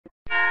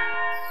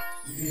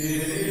In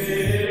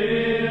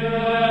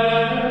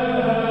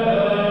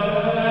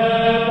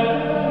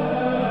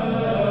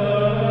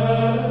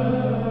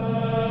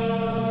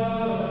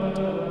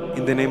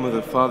the name of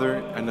the Father,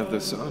 and of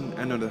the Son,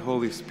 and of the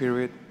Holy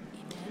Spirit.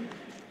 Amen.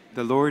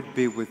 The Lord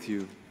be with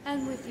you.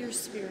 And with your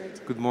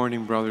spirit. Good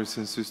morning, brothers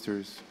and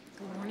sisters.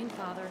 Good morning,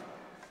 Father.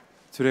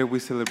 Today we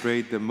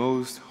celebrate the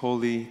Most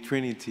Holy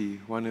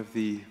Trinity, one of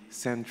the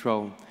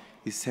central,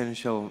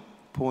 essential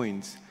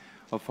points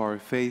of our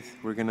faith.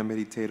 We're going to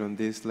meditate on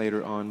this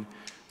later on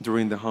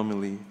during the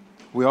homily.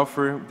 We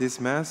offer this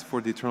Mass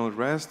for the eternal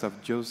rest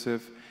of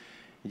Joseph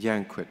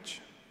Yankwich.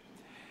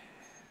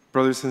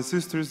 Brothers and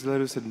sisters, let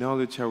us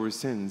acknowledge our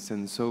sins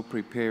and so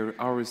prepare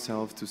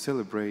ourselves to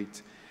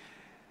celebrate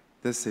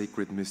the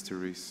sacred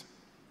mysteries.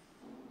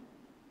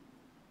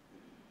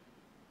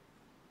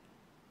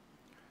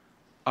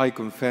 I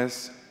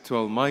confess to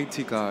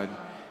Almighty God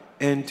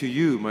and to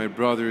you, my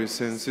brothers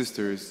and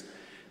sisters,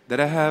 that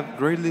I have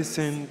greatly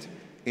sinned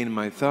in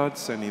my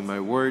thoughts and in my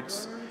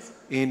words,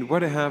 in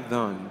what I have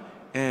done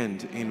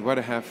and in what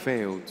I have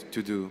failed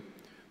to do,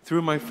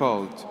 through my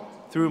fault,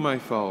 through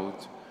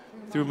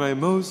my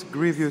most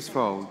grievous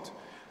fault.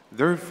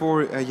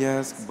 Therefore I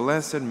ask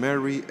Blessed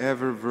Mary,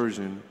 ever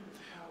Virgin,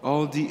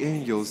 all the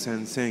angels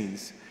and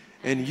saints,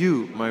 and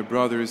you, my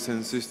brothers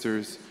and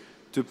sisters,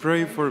 to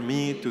pray for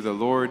me to the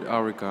Lord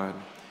our God.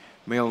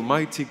 May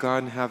Almighty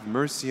God have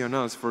mercy on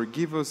us,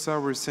 forgive us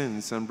our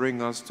sins, and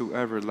bring us to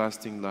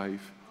everlasting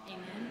life. Amen.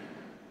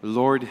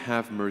 Lord,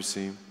 have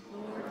mercy.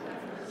 Lord,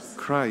 have mercy.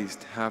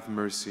 Christ, have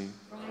mercy.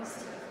 Christ,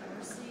 have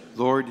mercy.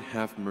 Lord,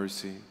 have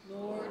mercy.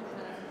 Lord,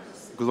 have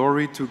mercy.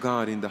 Glory to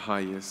God in the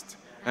highest,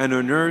 and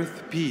on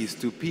earth peace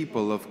to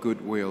people of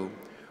good will.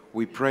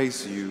 We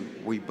praise you,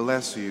 we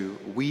bless you,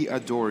 we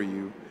adore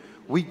you,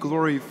 we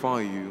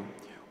glorify you,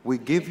 we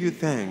give you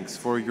thanks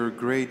for your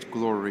great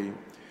glory.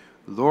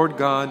 Lord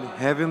God,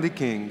 Heavenly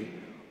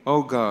King,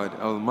 O God,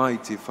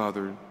 Almighty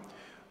Father,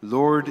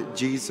 Lord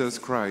Jesus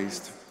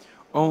Christ,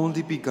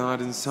 only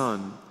begotten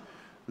Son,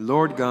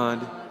 Lord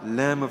God,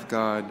 Lamb of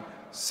God,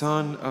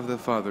 Son of the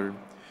Father,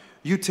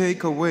 you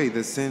take away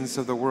the sins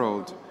of the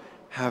world.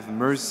 Have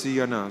mercy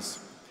on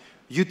us.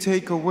 You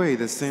take away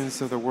the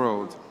sins of the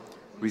world.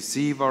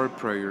 Receive our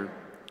prayer.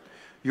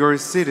 You are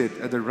seated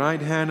at the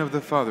right hand of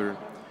the Father.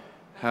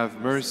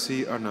 Have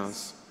mercy on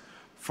us.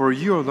 For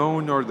you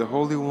alone are the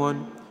Holy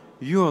One.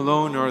 You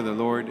alone are the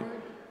Lord.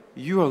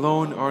 You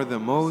alone are the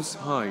Most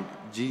High,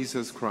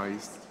 Jesus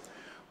Christ.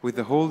 With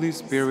the Holy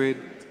Spirit,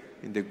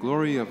 in the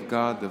glory of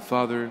God the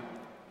Father.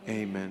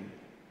 Amen.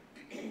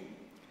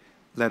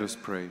 Let us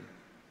pray.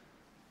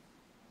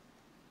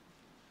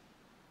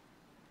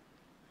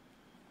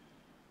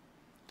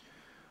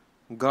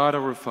 God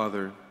our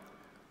Father,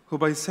 who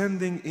by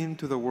sending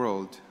into the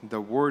world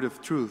the word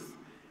of truth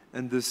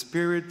and the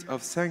spirit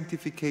of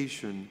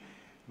sanctification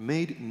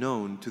made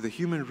known to the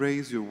human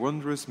race your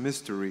wondrous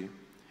mystery,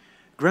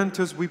 grant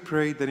us, we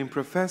pray, that in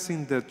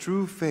professing the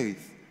true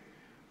faith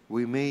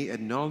we may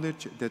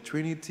acknowledge the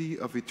Trinity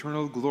of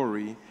eternal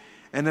glory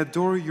and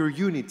adore your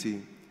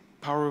unity,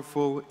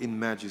 powerful in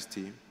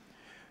majesty.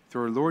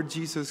 Through our Lord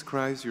Jesus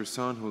Christ, your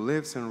Son, who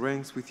lives and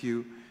reigns with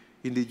you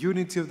in the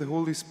unity of the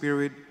Holy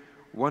Spirit,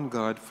 one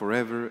God,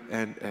 forever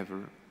and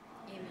ever.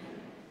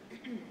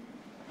 Amen.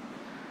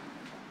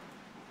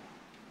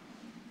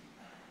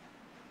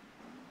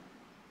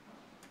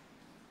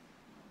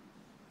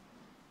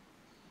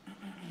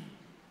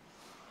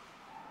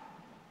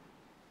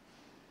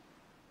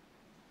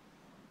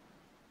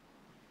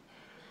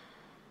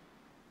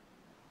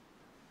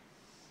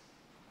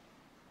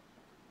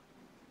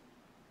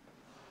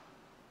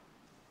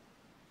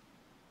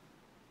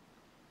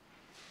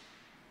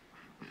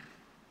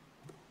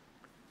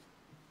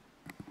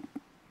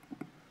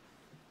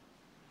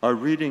 A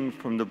reading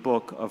from the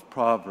book of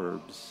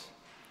Proverbs.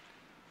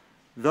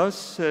 Thus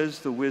says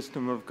the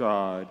wisdom of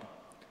God,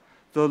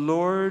 the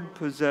Lord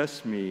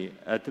possessed me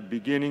at the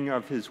beginning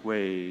of his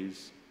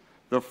ways,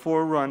 the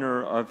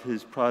forerunner of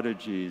his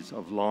prodigies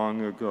of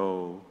long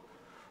ago.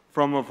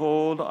 From of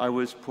old I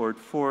was poured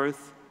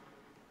forth,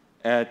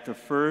 at the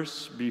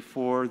first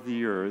before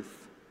the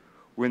earth.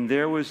 When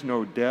there was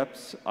no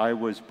depths, I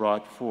was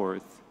brought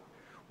forth.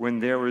 When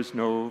there was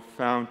no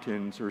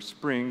fountains or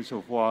springs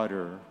of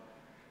water.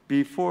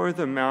 Before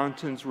the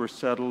mountains were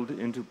settled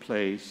into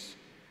place,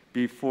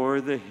 before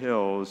the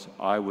hills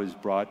I was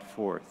brought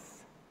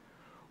forth.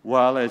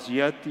 While as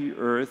yet the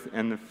earth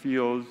and the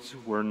fields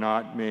were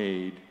not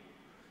made,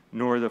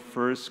 nor the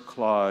first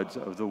clods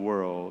of the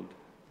world.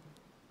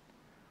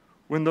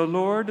 When the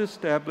Lord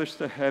established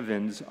the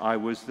heavens, I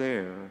was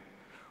there.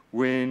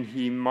 When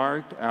he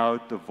marked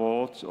out the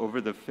vaults over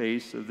the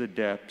face of the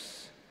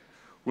depths,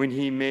 when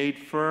he made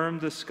firm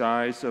the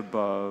skies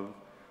above,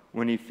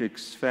 when he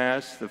fixed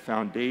fast the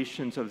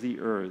foundations of the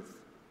earth,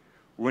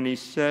 when he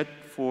set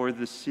for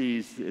the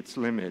seas its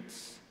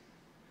limits,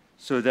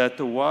 so that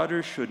the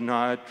waters should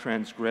not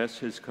transgress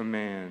his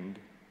command.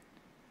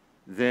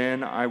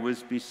 Then I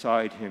was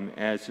beside him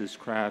as his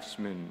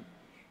craftsman,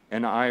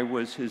 and I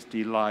was his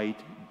delight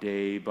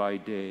day by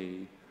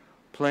day.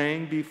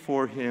 playing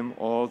before him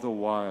all the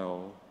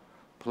while,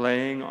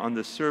 playing on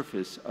the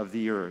surface of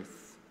the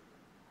earth.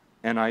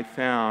 And I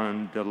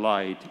found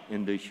delight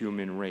in the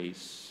human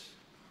race.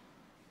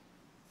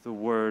 The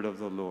word of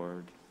the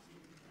Lord.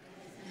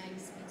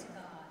 Thanks be to God.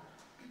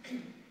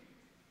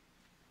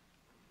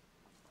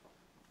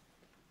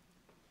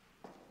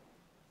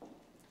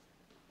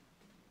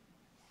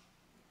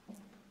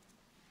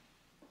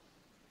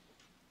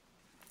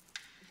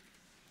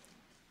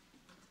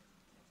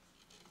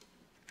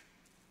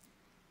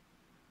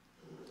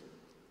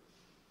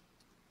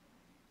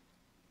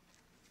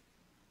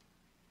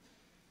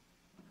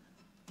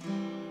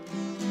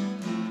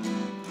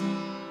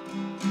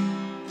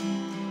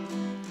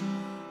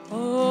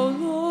 O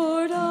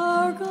Lord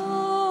our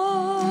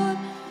God,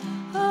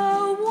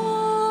 how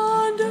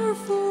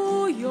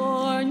wonderful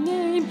your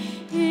name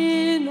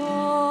in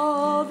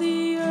all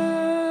the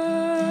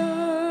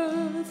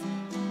earth.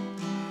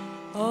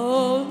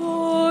 O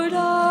Lord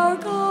our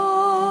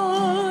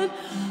God,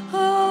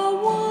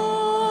 how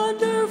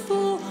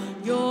wonderful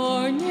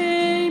your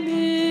name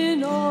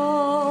in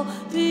all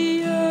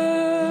the earth.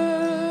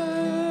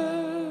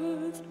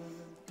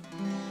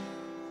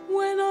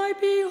 When I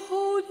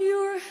behold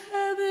your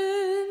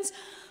heavens,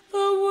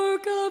 the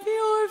work of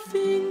your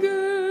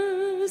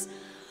fingers,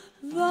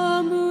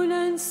 the moon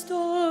and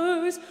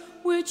stars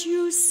which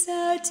you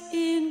set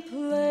in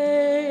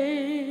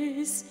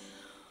place.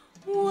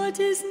 What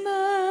is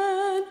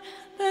man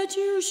that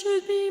you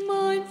should be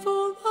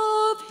mindful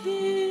of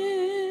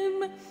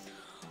him,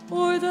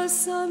 or the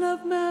Son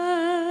of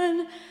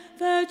Man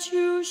that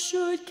you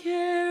should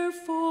care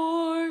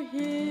for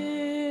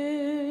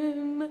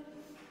him?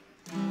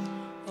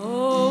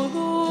 O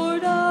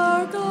Lord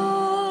our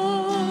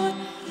God,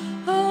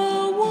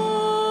 how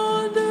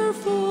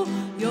wonderful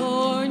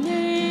your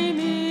name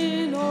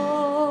in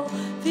all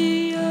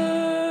the earth.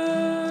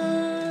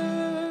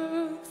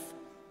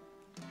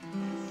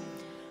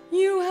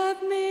 You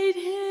have made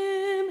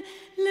him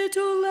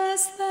little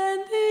less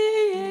than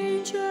the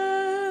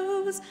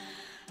angels,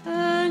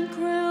 and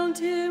crowned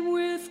him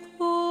with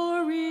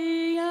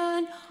glory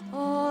and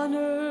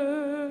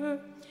honor.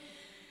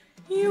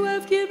 You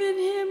have given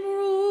him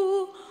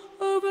rule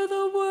over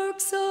the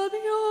works of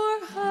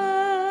your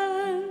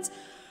hands,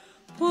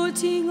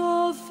 putting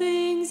all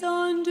things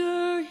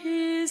under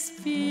his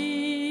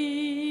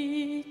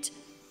feet.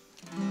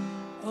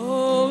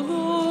 O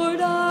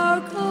Lord our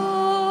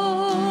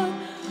God,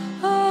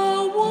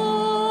 how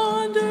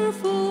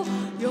wonderful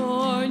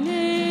your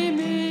name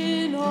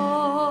in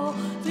all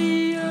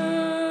the earth.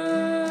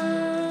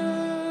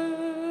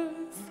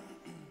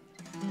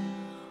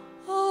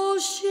 All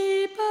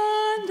sheep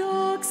and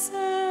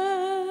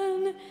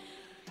oxen,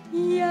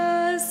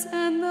 yes,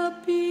 and the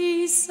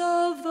beasts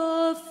of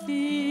the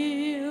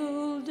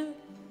field,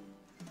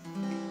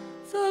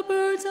 the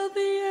birds of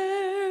the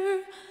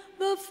air,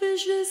 the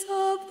fishes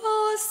of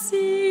the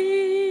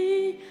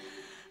sea,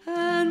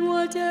 and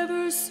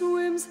whatever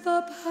swims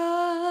the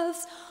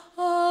paths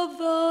of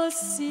the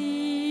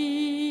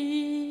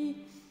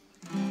sea.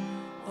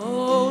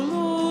 O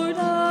Lord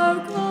our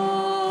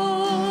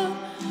God,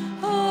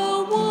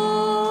 how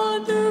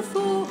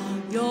wonderful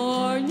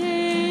your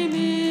name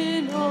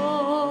in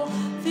all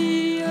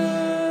the earth.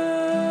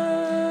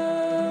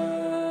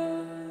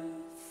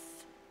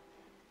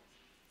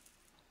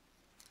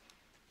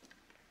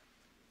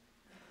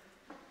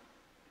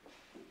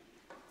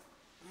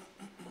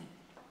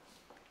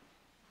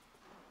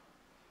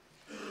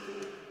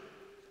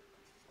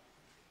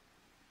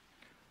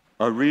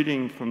 A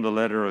reading from the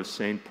letter of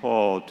St.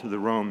 Paul to the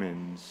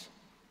Romans.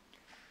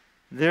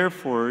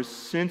 Therefore,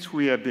 since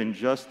we have been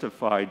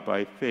justified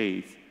by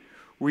faith,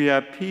 we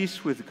have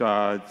peace with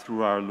God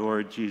through our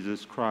Lord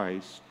Jesus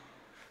Christ,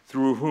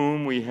 through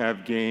whom we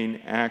have gained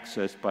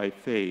access by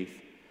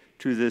faith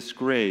to this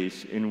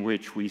grace in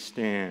which we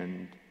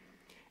stand.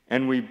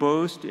 And we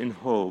boast in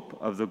hope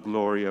of the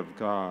glory of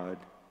God.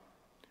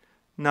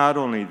 Not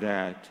only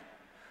that,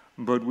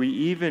 but we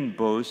even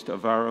boast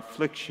of our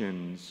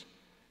afflictions,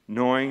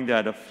 knowing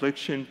that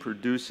affliction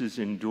produces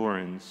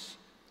endurance,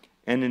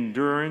 and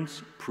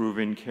endurance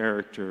proven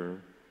character,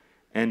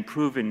 and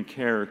proven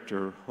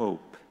character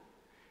hope.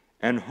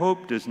 And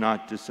hope does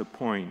not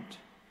disappoint,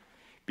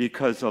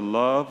 because the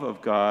love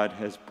of God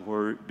has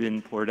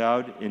been poured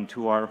out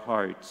into our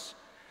hearts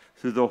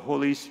through the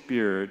Holy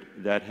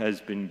Spirit that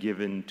has been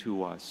given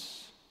to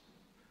us.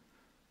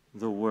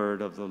 The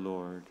word of the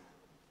Lord.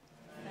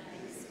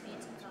 Thanks be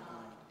to God.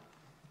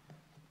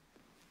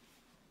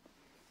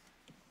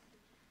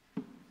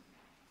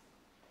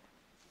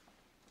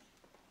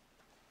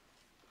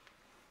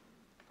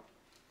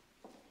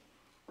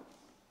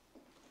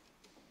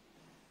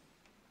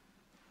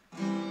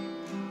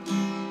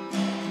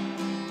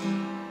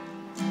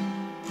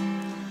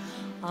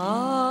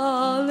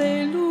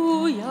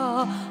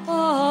 Alleluia,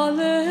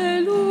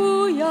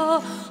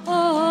 alleluia,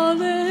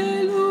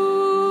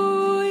 alleluia.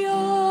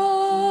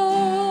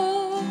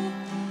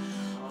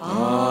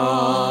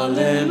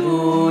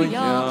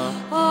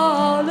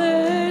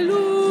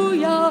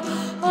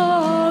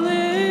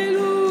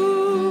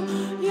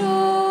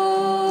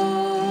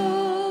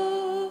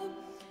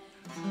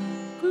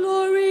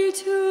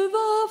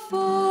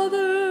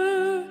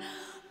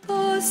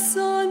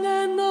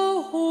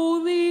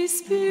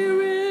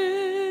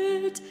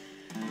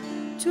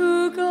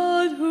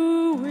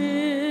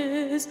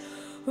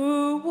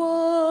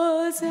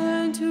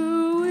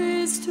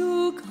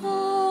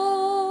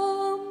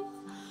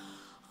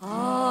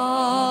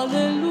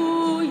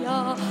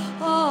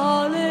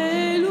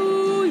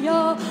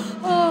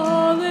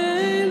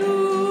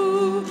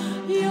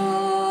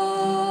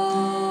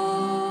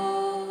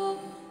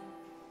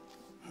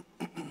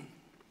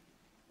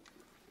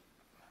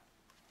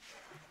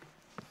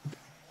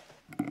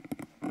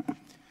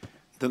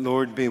 The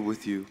Lord be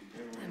with you.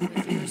 And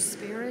with your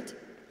spirit.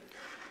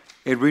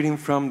 A reading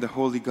from the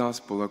Holy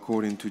Gospel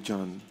according to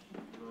John.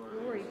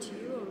 Glory to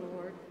you, O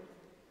Lord.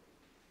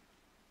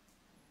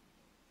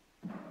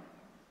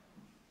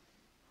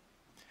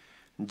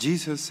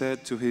 Jesus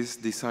said to his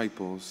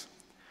disciples,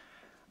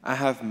 I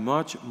have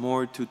much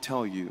more to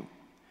tell you,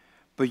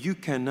 but you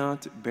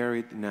cannot bear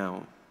it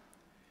now.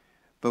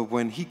 But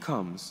when he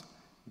comes,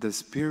 the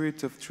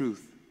Spirit of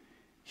truth,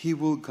 he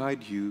will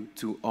guide you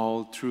to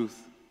all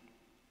truth.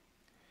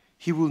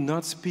 He will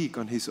not speak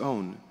on his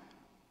own,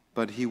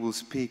 but he will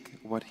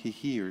speak what he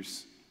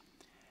hears,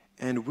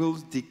 and will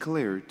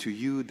declare to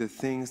you the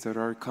things that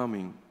are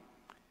coming.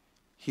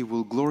 He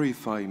will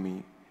glorify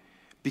me,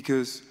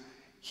 because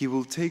he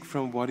will take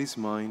from what is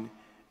mine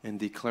and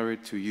declare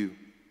it to you.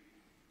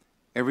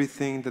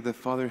 Everything that the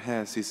Father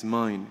has is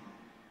mine.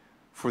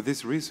 For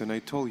this reason I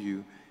told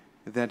you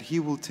that he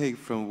will take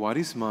from what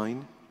is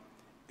mine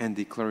and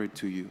declare it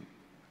to you.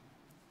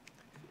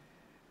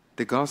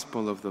 The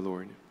Gospel of the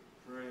Lord.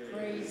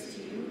 Praise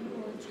to you,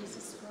 Lord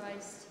Jesus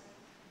Christ.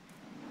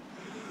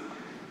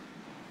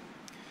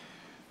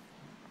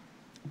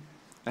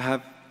 I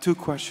have two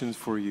questions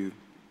for you.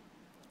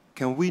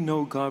 Can we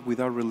know God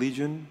without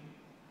religion?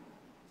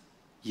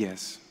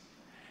 Yes.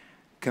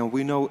 Can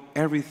we know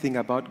everything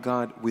about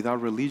God without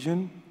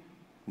religion?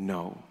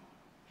 No.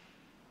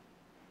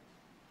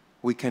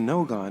 We can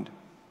know God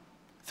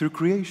through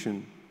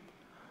creation.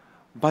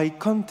 By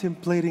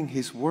contemplating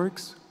his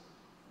works,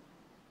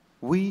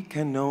 we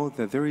can know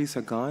that there is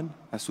a God,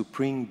 a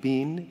supreme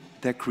being,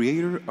 the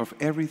creator of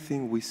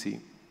everything we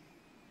see.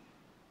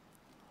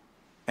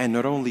 And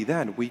not only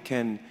that, we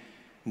can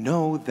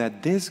know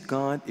that this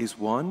God is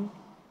one,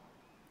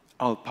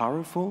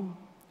 all-powerful,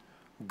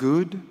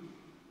 good,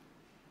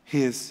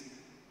 he is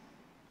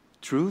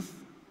truth,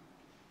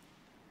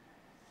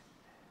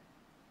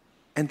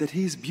 and that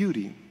he is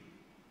beauty.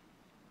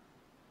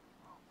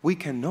 We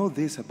can know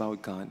this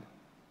about God.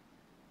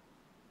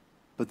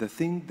 But the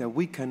thing that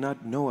we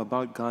cannot know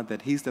about God,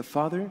 that he's the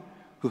Father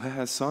who has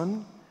a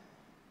Son,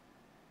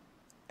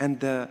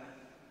 and that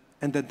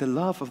the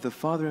love of the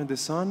Father and the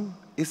Son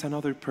is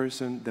another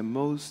person,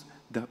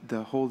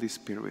 the Holy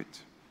Spirit.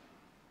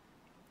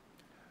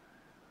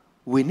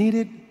 We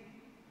needed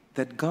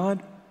that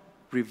God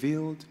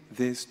revealed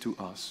this to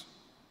us.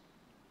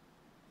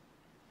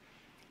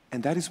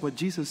 And that is what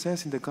Jesus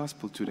says in the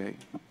Gospel today.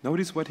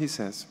 Notice what he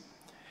says.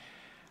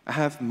 I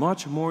have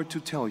much more to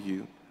tell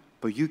you,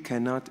 but you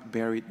cannot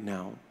bear it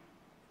now.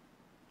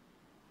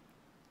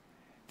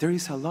 There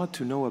is a lot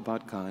to know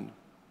about God.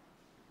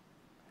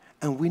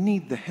 And we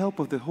need the help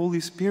of the Holy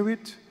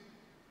Spirit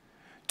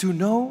to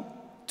know,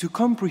 to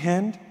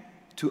comprehend,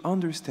 to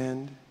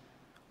understand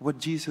what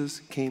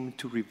Jesus came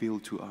to reveal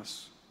to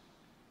us.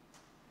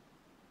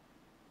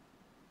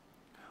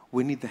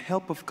 We need the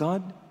help of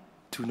God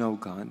to know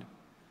God.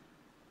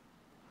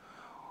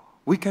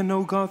 We can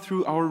know God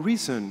through our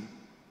reason,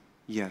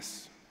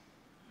 yes.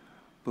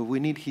 But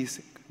we need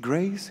his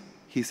grace,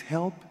 his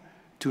help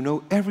to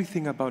know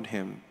everything about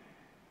him.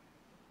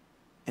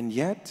 And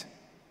yet,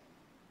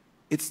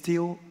 it's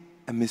still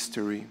a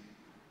mystery.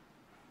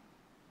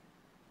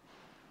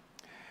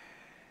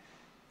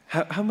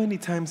 How many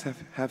times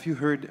have you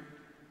heard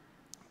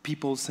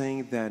people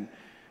saying that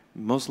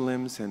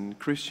Muslims and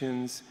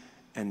Christians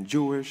and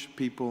Jewish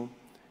people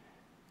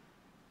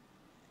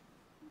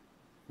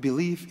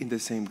believe in the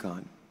same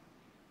God?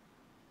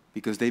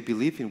 Because they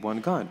believe in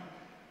one God.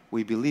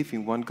 We believe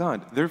in one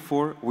God.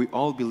 Therefore, we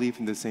all believe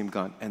in the same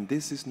God. And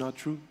this is not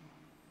true.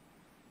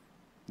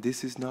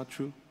 This is not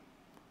true.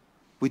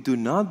 We do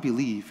not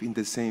believe in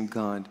the same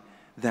God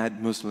that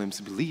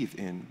Muslims believe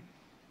in.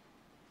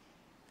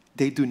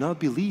 They do not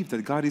believe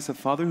that God is a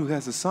Father who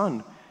has a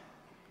Son,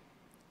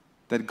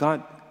 that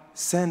God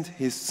sent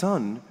his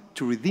Son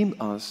to redeem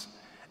us,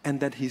 and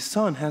that his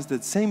Son has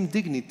the same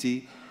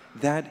dignity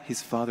that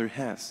his Father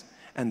has.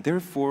 And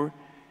therefore,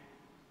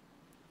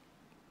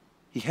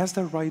 he has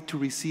the right to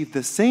receive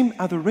the same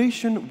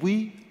adoration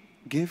we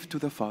give to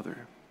the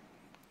Father.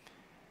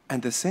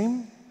 And the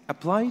same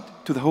applied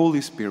to the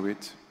Holy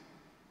Spirit.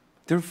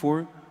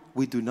 Therefore,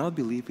 we do not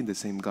believe in the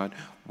same God.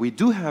 We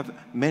do have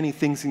many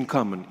things in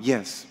common,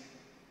 yes.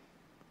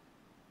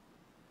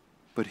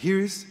 But here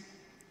is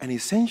an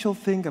essential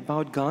thing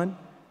about God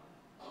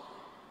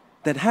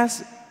that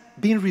has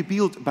been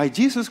revealed by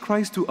Jesus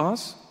Christ to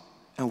us,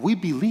 and we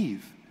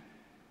believe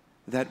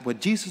that what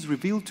Jesus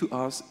revealed to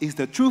us is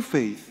the true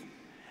faith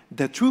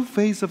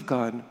of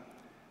God,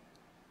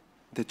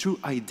 the true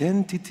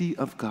identity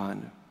of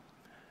God,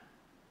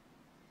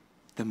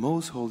 the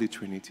most holy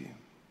Trinity.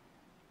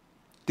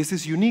 This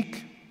is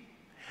unique,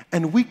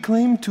 and we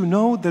claim to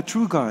know the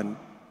true God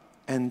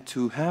and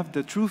to have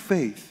the true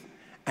faith,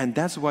 and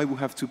that's why we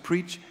have to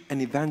preach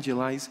and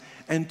evangelize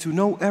and to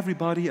know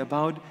everybody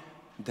about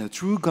the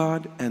true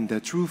God and the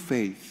true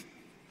faith.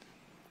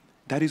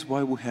 That is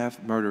why we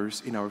have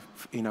murders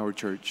in our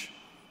church.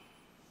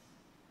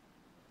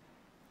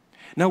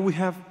 Now we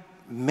have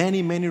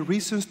many, many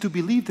reasons to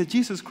believe that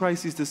Jesus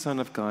Christ is the Son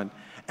of God,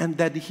 and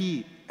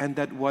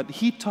that what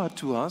he taught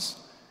to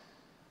us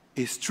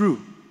is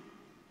true.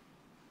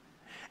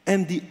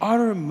 And the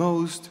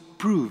uttermost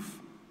proof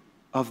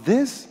of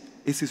this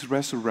is his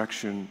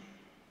resurrection.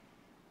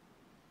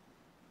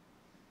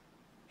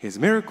 His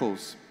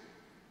miracles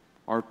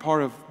are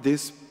part of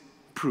this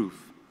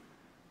proof.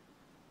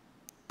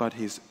 But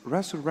his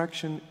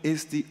resurrection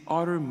is the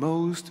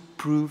uttermost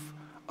proof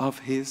of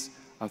his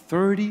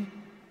authority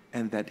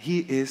and that he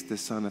is the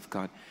Son of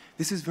God.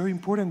 This is very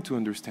important to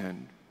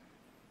understand,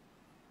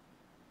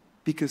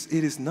 because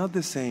it is not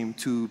the same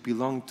to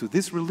belong to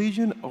this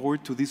religion or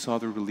to this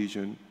other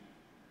religion.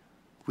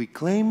 We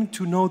claim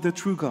to know the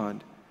true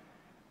God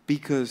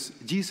because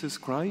Jesus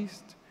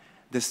Christ,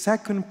 the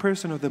second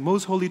person of the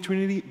Most Holy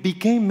Trinity,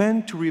 became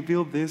man to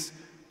reveal this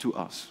to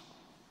us.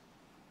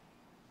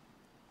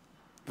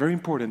 Very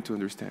important to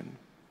understand.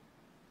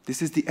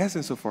 This is the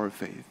essence of our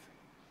faith.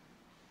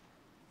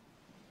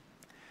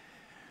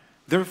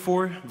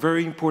 Therefore,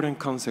 very important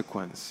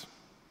consequence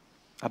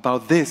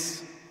about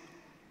this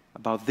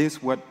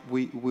what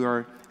we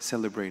are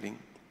celebrating.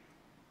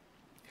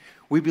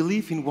 We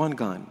believe in one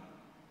God,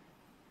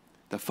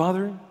 the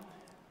Father,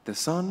 the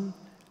Son,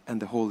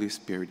 and the Holy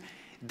Spirit.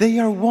 They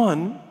are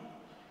one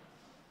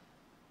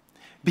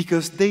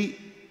because they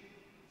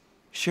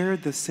share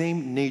the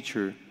same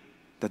nature,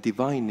 the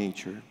divine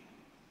nature.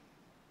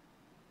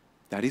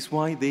 That is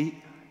why the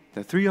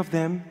three of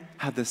them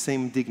have the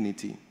same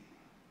dignity.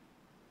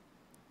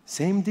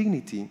 Same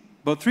dignity,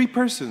 but three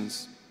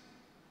persons.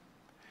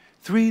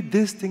 Three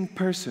distinct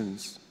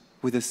persons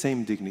with the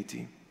same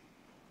dignity.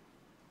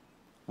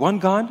 One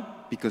God,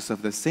 because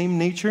of the same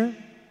nature,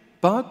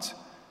 but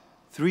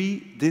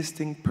three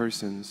distinct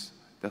persons,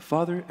 the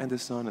Father and the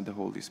Son and the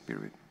Holy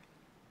Spirit.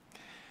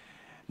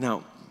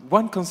 Now,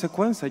 one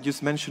consequence, I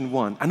just mentioned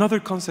one. Another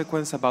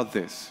consequence about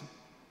this,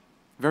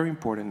 very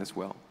important as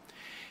well.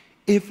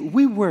 If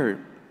we were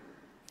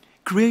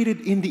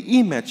created in the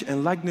image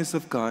and likeness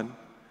of God,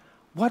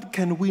 what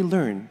can we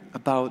learn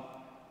about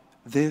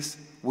this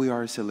we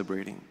are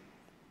celebrating?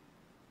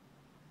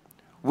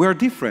 We're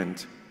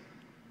different.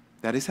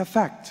 That is a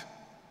fact.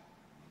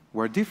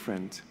 We're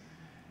different.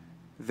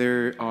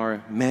 There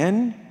are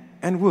men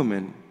and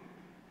women.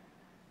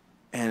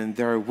 And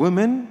there are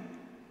women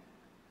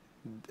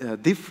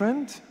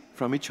different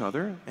from each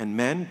other, and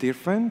men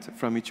different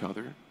from each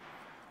other.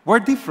 We're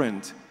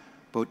different,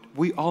 but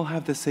we all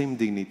have the same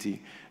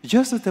dignity.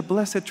 Just as the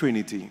Blessed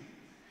Trinity.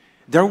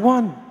 They're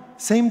one,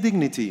 same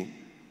dignity.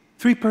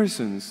 Three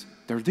persons,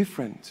 they're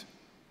different.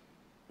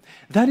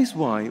 That is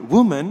why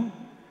woman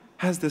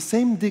has the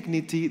same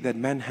dignity that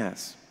man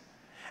has.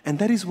 And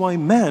that is why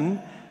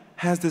man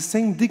has the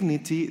same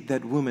dignity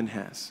that woman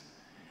has.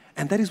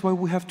 And that is why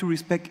we have to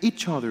respect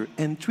each other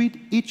and treat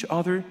each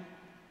other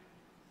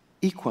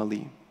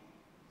equally.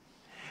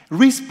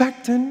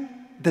 Respecting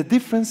the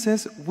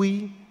differences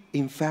we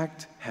in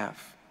fact have.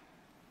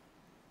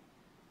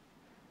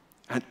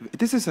 And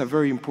this is a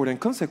very important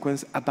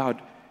consequence about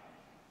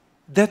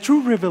the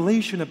true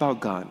revelation about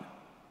God.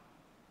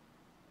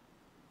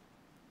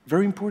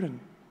 Very important.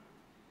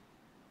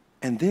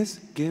 And this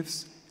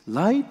gives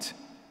light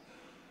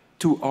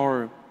to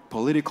our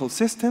political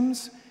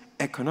systems,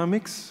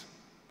 economics,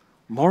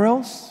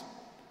 morals,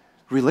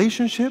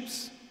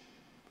 relationships.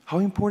 How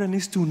important it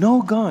is to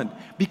know God,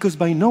 because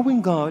by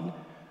knowing God,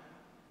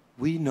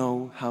 we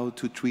know how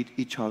to treat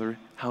each other,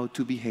 how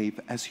to behave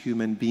as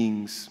human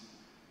beings.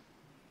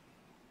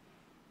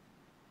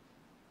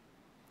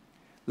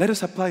 Let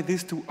us apply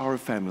this to our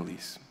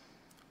families.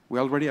 We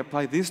already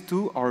applied this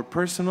to our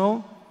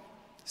personal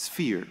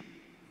sphere.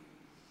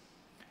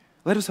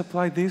 Let us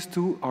apply this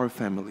to our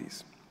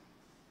families.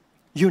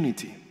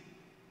 Unity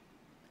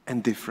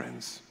and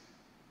difference.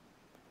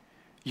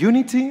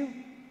 Unity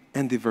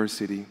and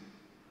diversity.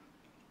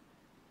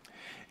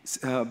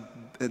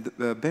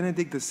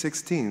 Benedict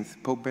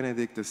XVI, Pope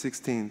Benedict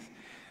XVI,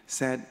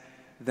 said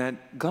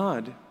that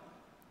God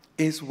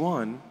is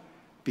one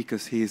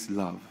because He is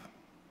love.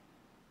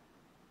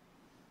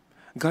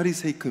 God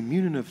is a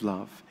communion of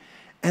love.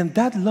 And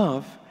that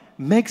love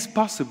makes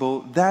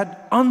possible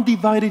that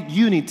undivided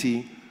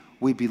unity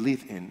we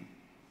believe in.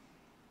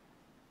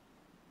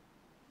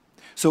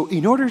 So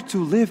in order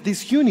to live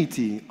this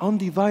unity,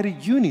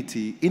 undivided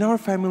unity in our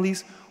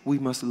families, we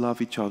must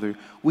love each other.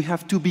 We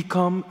have to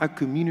become a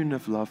communion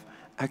of love,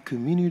 a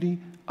community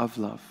of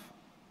love.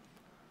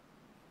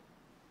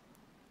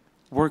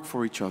 Work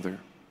for each other.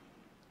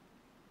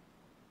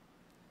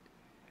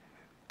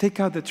 Take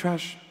out the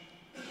trash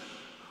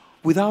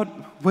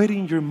without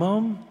waiting your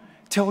mom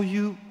tell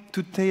you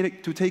to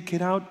take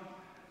it out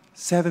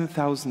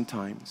 7,000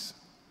 times.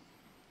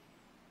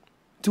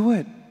 Do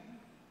it.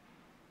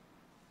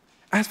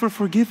 Ask for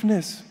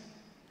forgiveness.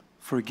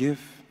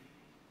 Forgive.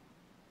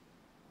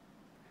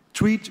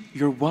 Treat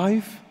your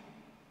wife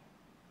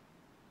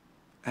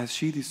as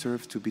she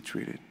deserves to be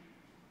treated,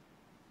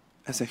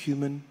 as a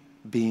human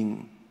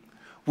being,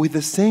 with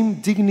the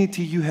same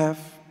dignity you have.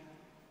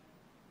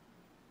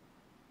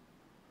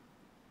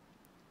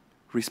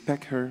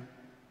 Respect her,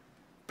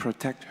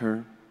 protect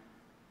her.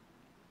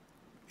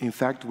 In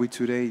fact, we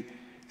today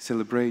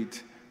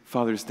celebrate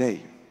Father's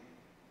Day.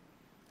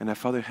 and a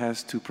father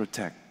has to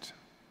protect.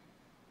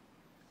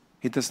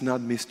 He does not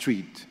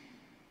mistreat.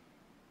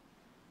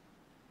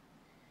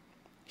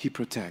 He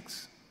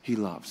protects. He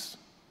loves.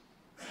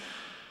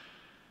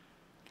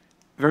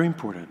 Very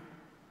important.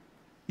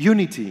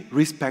 Unity,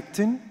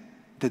 respecting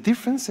the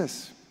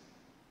differences.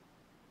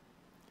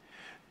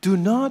 Do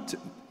not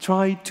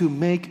try to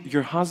make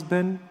your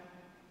husband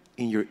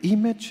in your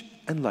image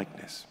and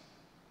likeness.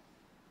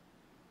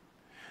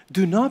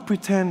 Do not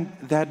pretend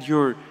that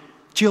your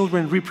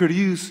children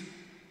reproduce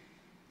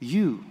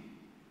you.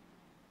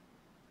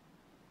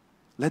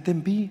 Let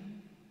them be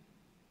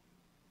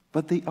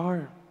what they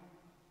are.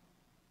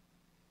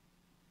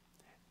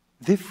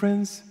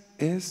 Difference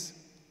is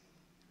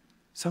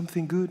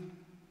something good.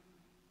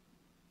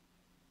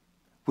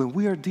 When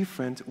we are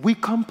different, we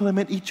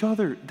complement each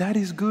other. That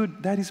is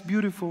good. That is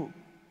beautiful.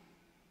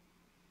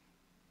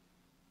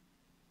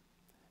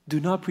 Do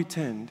not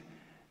pretend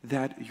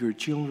that your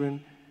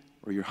children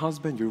or your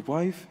husband, your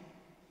wife,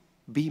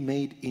 be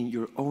made in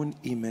your own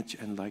image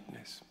and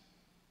likeness.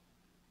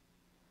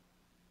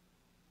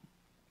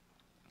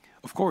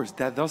 Of course,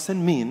 that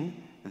doesn't mean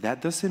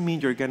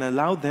you're going to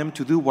allow them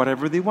to do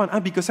whatever they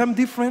want. Because I'm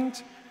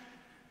different,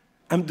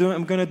 I'm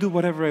going to do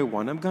whatever I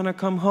want. I'm going to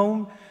come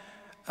home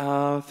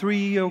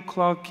 3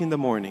 o'clock in the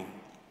morning.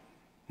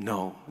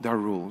 No, there are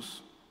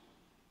rules.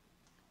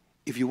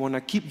 If you want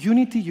to keep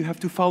unity, you have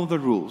to follow the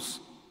rules.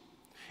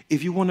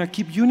 If you want to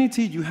keep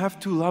unity, you have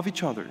to love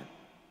each other.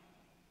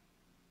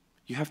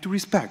 You have to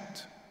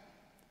respect.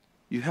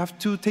 You have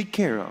to take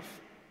care of.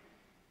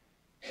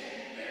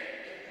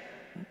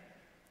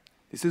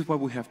 This is what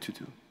we have to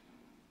do.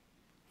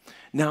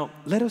 Now,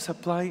 let us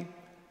apply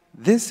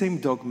this same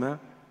dogma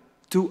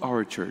to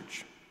our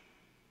church.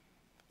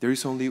 There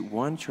is only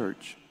one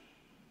church,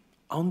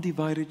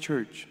 undivided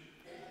church,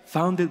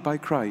 founded by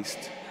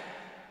Christ.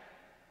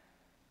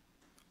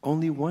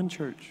 Only one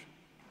church.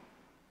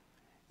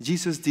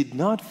 Jesus did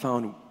not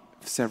found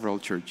several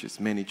churches,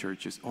 many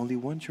churches, only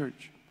one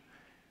church.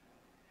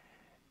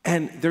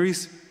 And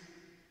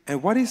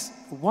what is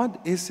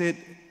it?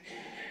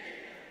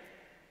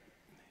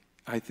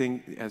 I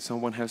think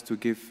someone has to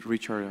give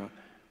Richard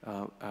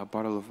a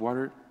bottle of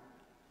water.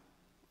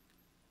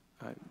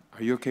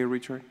 Are you okay,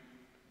 Richard?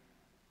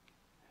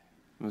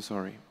 I'm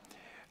sorry.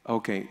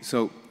 Okay,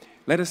 so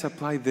let us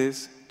apply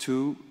this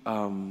to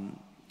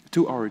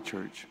our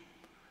church.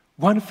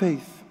 One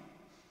faith,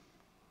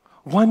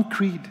 one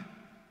creed,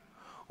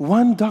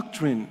 one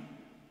doctrine.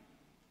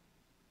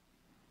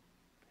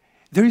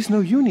 There is no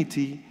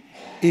unity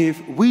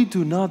if we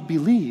do not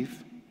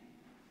believe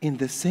in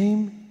the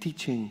same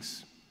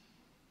teachings.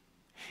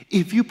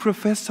 If you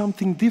profess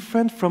something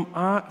different from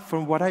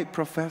what I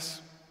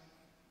profess.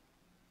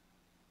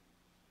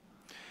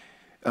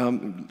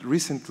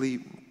 Recently,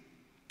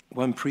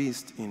 one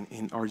priest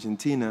in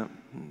Argentina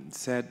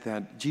said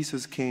that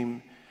Jesus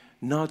came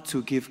not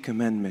to give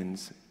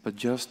commandments, but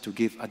just to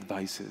give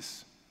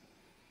advices.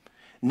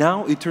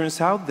 Now it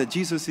turns out that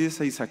Jesus is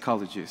a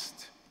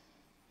psychologist.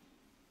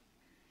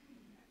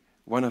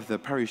 One of the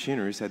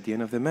parishioners at the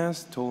end of the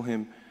Mass told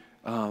him,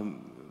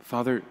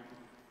 Father,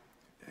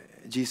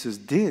 Jesus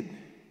did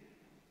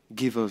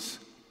give us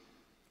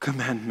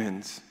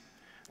commandments.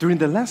 During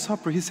the Last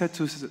Supper, he said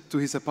to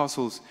his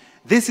apostles,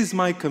 this is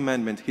my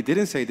commandment. He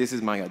didn't say, this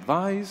is my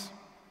advice.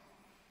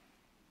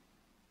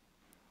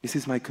 This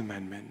is my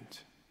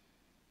commandment.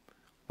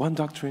 One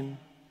doctrine,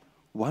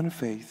 one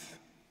faith,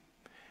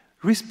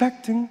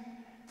 respecting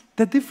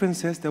the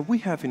differences that we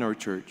have in our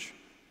church.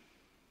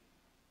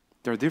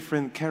 There are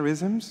different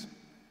charisms,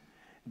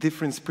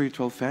 different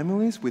spiritual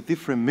families with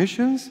different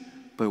missions,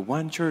 but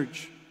one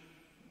church.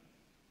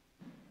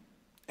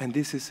 And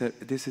this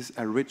is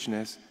a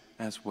richness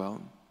as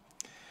well.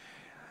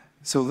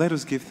 So let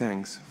us give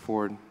thanks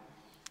for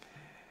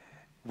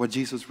what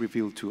Jesus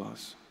revealed to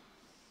us.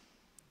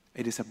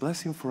 It is a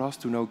blessing for us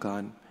to know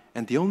God.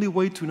 And the only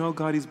way to know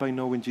God is by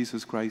knowing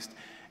Jesus Christ.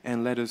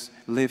 And let us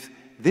live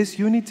this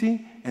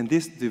unity and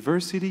this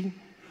diversity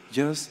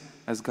just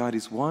as God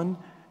is one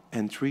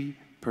and three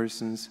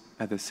persons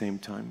at the same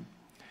time.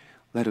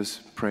 Let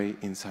us pray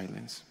in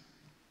silence.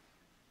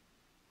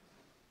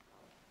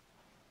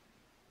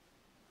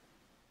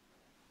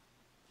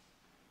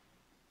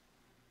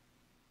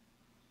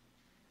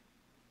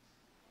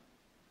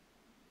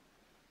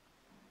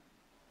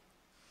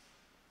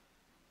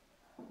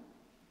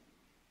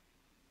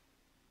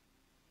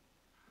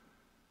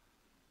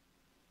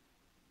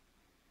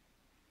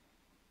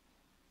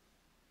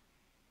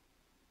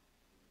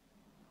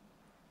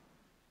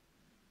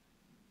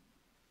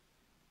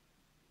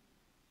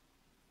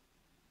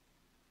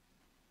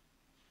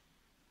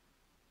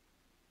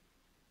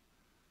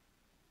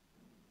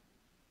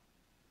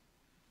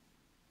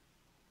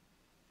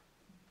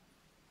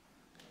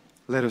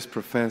 Let us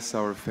profess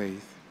our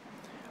faith.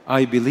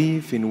 I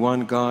believe in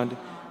one God,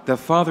 the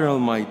Father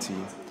Almighty,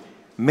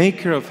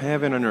 maker of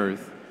heaven and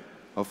earth,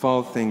 of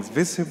all things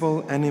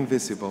visible and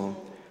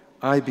invisible.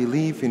 I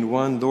believe in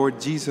one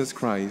Lord Jesus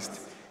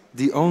Christ,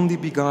 the only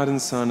begotten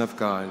Son of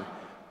God,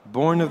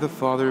 born of the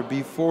Father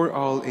before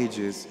all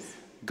ages,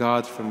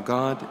 God from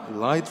God,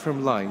 light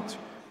from light,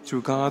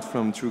 true God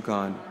from true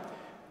God,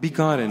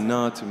 begotten,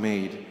 not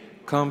made,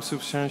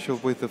 consubstantial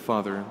with the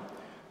Father.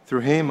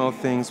 Through him all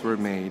things were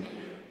made.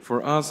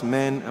 For us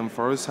men and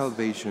for our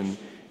salvation,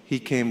 he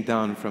came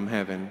down from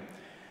heaven,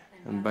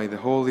 and by the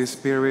Holy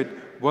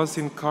Spirit was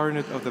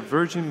incarnate of the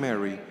Virgin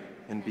Mary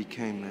and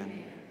became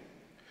man.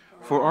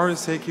 For our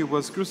sake he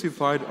was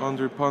crucified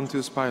under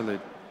Pontius Pilate.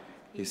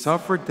 He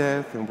suffered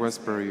death and was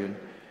buried,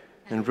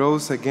 and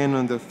rose again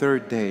on the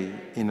third day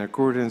in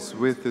accordance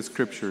with the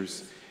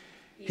Scriptures.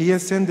 He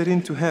ascended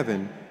into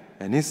heaven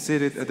and is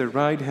seated at the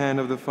right hand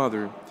of the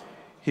Father.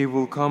 He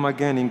will come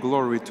again in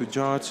glory to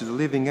judge the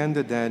living and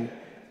the dead,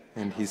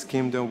 and his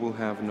kingdom will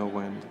have no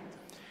end.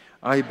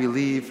 I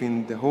believe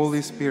in the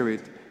Holy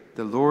Spirit,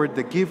 the Lord,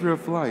 the giver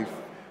of life,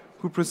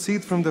 who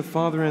proceeds from the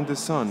Father and the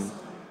Son,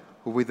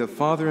 who with the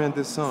Father and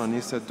the Son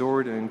is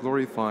adored and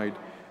glorified,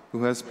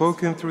 who has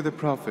spoken through the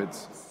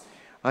prophets.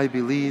 I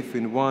believe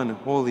in one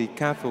holy,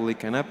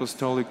 Catholic, and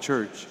Apostolic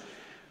Church.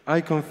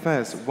 I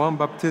confess one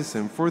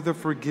baptism for the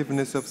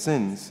forgiveness of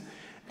sins,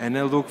 and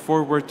I look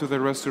forward to the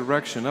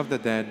resurrection of the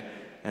dead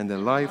and the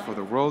life of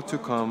the world to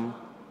come.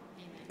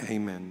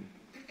 Amen.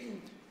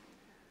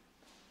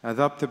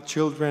 Adopted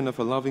children of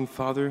a loving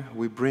Father,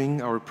 we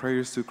bring our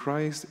prayers to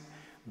Christ,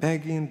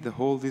 begging the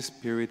Holy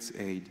Spirit's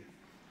aid.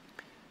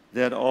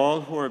 That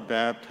all who are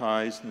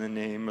baptized in the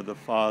name of the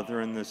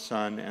Father and the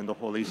Son and the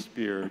Holy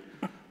Spirit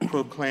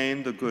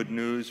proclaim the good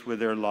news with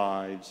their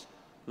lives.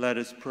 Let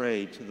us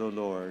pray to the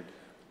Lord.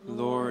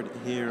 Lord,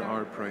 hear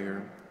our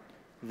prayer.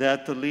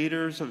 That the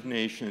leaders of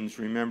nations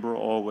remember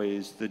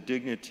always the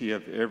dignity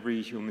of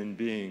every human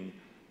being.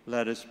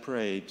 Let us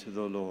pray to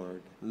the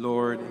Lord.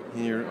 Lord,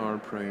 hear our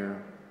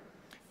prayer.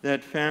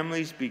 That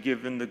families be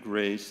given the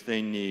grace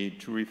they need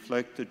to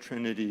reflect the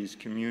Trinity's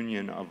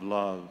communion of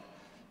love.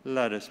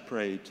 Let us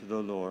pray to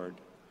the Lord.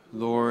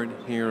 Lord,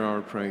 hear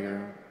our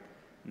prayer.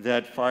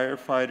 That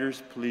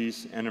firefighters,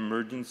 police, and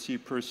emergency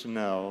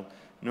personnel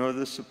know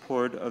the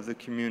support of the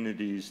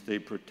communities they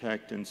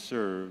protect and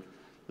serve.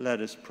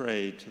 Let us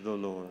pray to the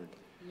Lord.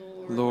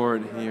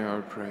 Lord, hear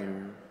our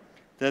prayer.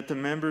 That the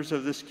members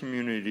of this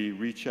community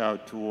reach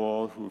out to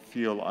all who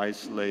feel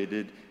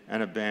isolated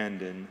and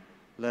abandoned.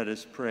 Let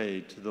us pray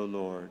to the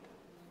Lord.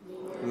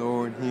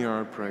 Lord, hear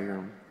our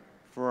prayer.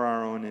 For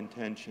our own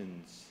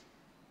intentions.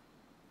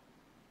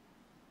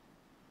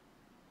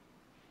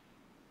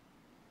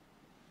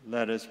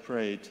 Let us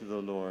pray to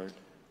the Lord.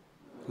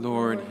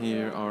 Lord,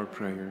 hear our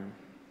prayer.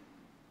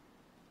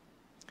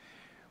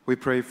 We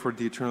pray for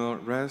the eternal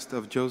rest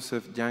of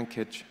Joseph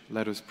Jankic.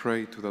 Let us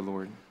pray to the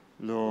Lord.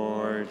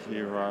 Lord,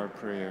 hear our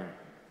prayer.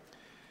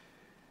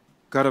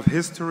 God of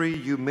history,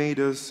 you made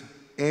us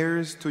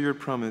heirs to your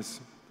promise.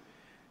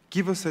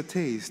 Give us a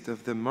taste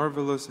of the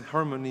marvelous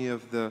harmony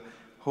of the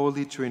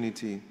Holy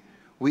Trinity.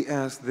 We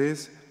ask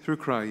this through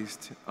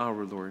Christ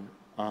our Lord.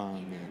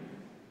 Amen.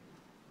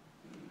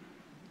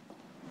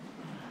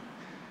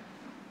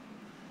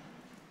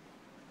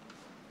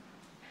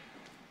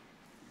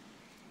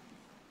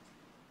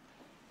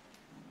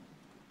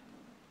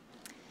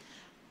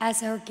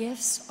 As our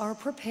gifts are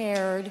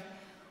prepared,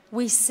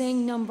 we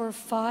sing number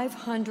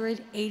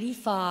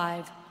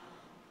 585,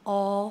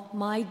 All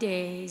My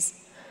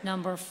Days,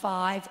 number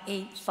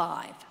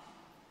 585.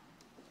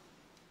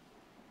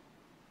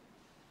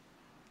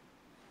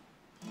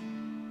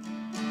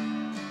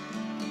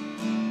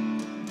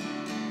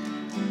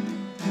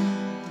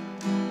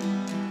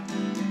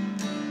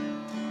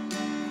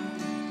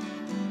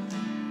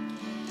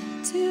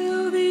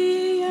 Till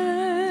the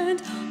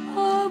end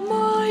of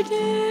my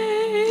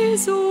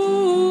days, O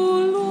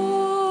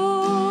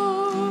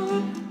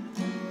Lord,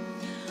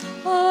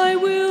 I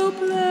will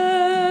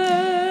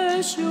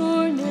bless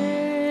your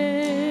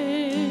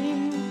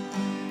name,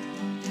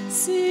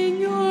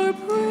 sing your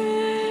praise,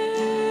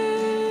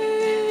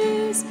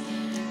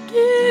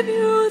 give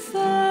you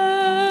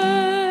thanks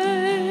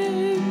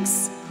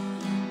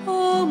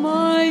all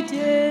my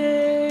days.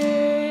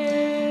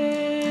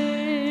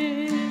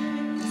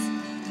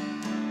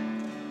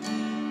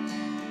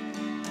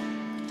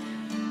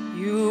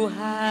 You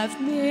have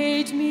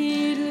made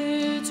me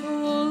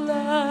little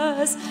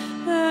less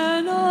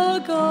than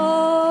a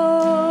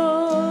god,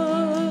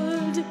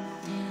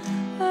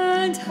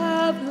 and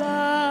have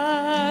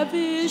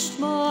lavished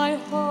my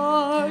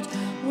heart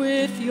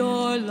with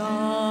your love.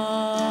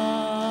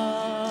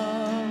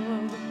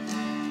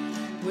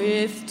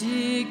 With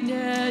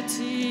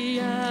dignity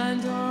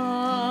and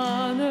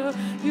honor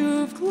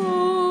you've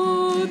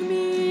clothed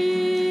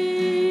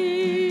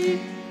me,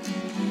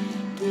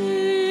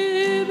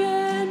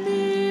 given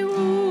me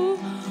rule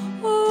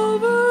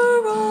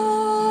over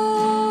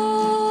all,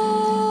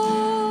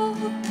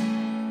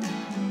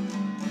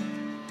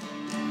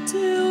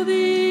 till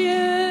the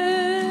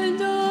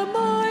end of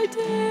my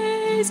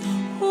days,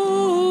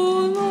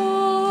 O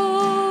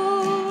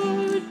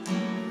Lord.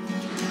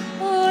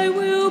 I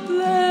will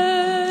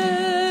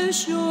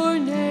bless your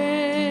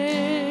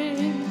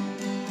name,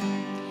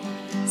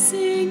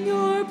 sing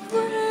your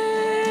praise,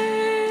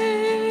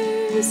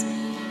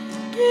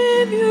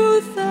 give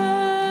you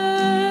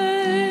thanks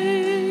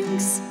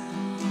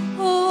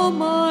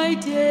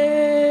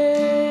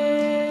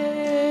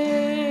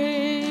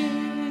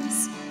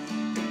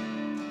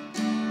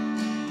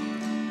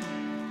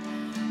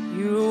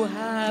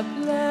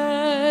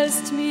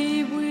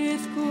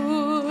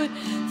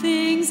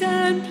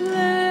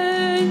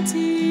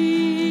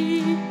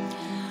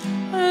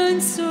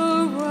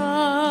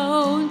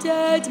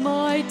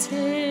my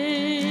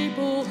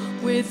table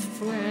with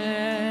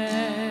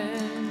friends.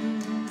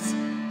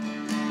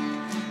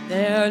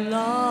 Their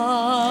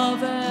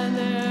love and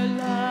their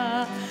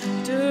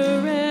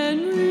laughter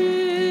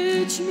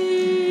enrich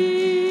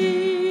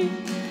me.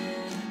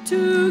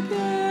 Together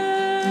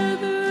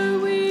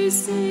we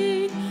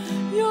sing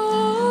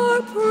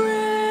your praise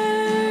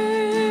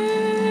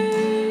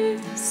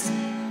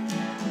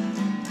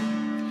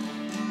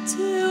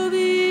till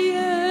the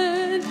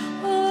end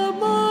of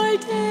my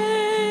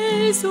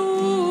days, O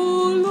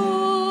Lord.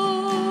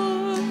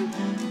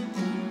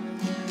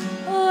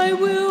 I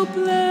will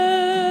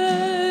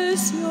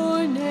bless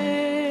your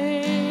name,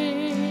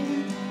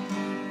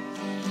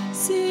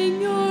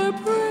 sing your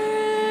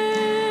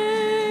praise,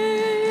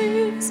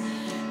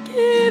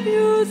 give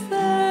you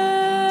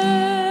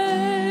thanks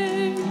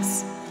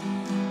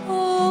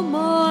all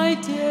my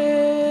days.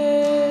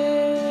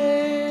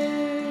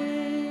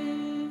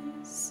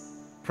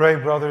 Pray,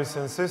 brothers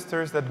and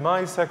sisters, that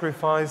my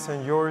sacrifice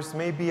and yours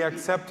may be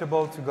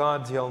acceptable to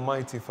God, the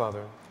Almighty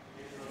Father.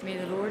 May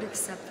the Lord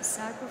accept the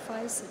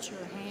sacrifice at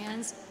your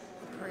hands,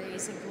 the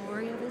praise and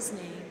glory of his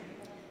name,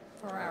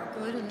 for our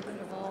good and the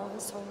good of all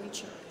his holy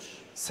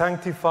church.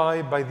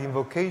 Sanctify by the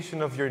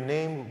invocation of your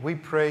name, we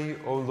pray,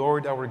 O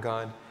Lord our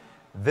God,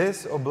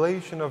 this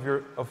oblation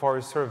of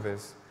our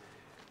service,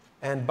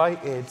 and by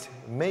it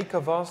make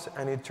of us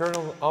an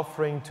eternal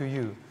offering to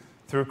you,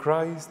 through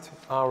Christ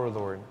our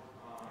Lord.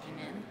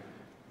 Amen.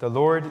 The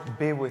Lord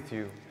be with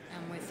you.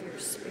 And with your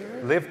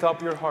spirit, Lift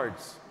up your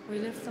hearts. we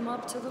lift them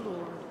up to the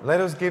Lord.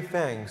 Let us give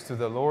thanks to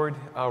the Lord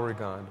our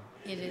God.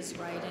 It is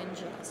right and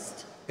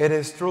just. It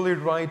is truly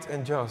right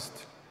and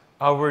just,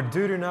 our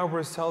duty and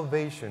our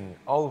salvation,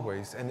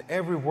 always and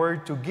everywhere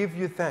to give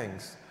you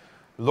thanks,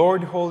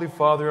 Lord, Holy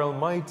Father,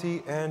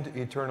 Almighty and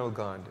eternal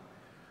God.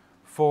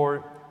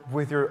 For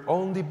with your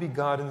only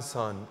begotten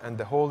Son and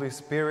the Holy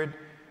Spirit,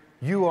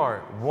 you are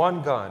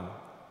one God,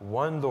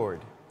 one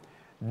Lord,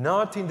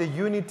 not in the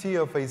unity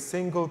of a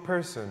single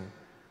person,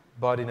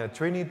 but in a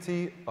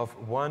trinity of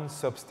one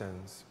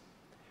substance.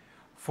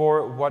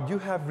 For what you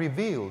have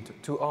revealed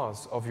to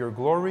us of your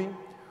glory,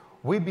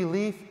 we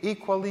believe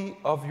equally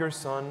of your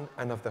Son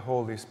and of the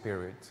Holy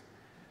Spirit,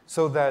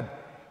 so that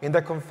in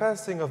the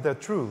confessing of the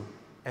true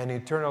and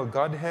eternal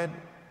Godhead,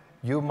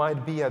 you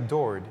might be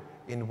adored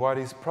in what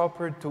is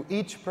proper to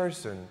each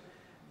person,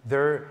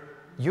 their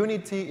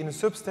unity in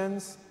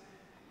substance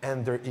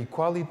and their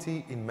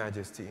equality in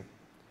majesty.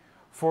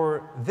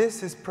 For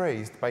this is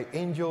praised by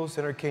angels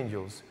and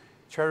archangels,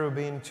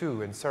 cherubim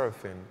too and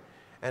seraphim,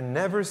 and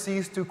never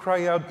cease to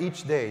cry out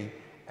each day,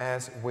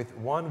 as with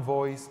one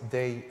voice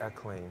they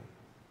acclaim.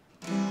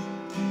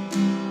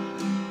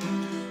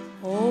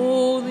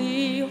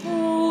 Holy,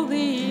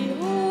 holy,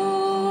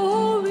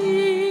 holy,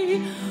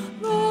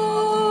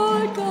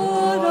 Lord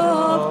God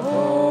of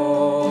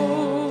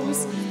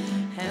hosts.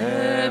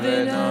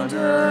 Heaven and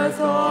earth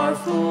are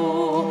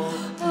full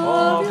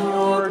of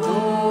your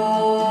glory.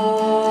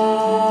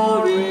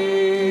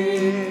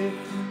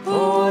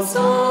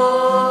 Hosanna,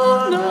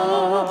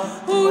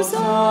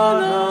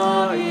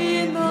 Hosanna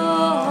in the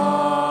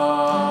highest.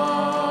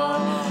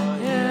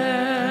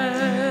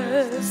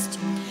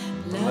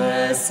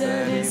 Blessed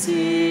is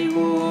he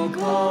who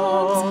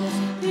comes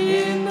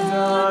in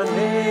the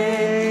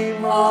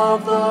name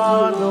of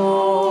the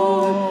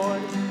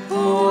Lord.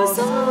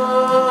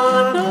 Hosanna,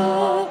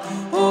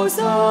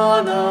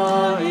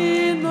 Hosanna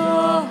in the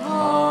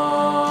highest.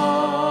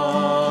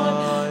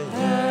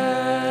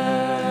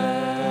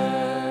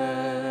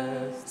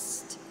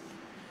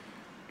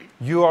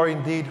 You are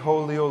indeed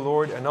holy, O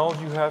Lord, and all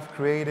you have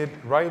created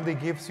rightly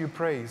gives you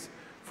praise.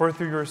 For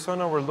through your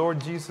Son, our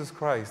Lord Jesus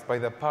Christ, by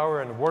the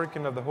power and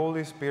working of the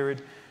Holy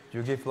Spirit,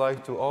 you give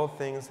life to all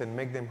things and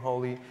make them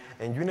holy,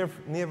 and you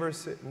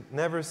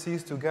never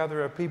cease to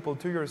gather a people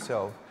to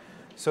yourself,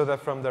 so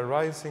that from the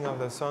rising of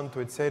the sun to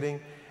its setting,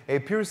 a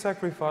pure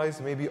sacrifice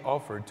may be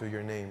offered to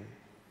your name.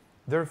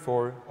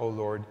 Therefore, O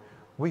Lord,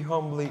 we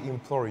humbly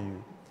implore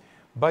you,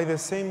 by the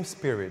same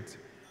Spirit,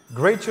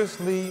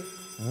 graciously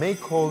make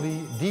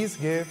holy these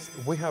gifts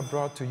we have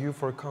brought to you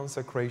for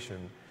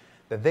consecration,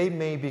 that they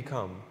may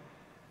become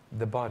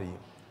the body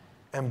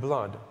and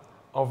blood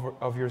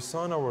of your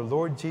Son, our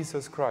Lord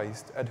Jesus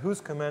Christ, at whose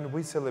command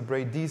we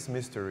celebrate these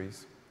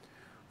mysteries.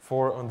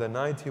 For on the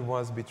night he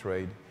was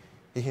betrayed,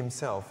 he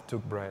himself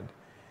took bread,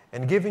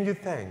 and giving you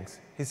thanks,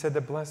 he said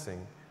a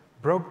blessing,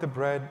 broke the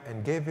bread,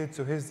 and gave it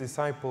to his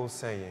disciples,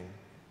 saying,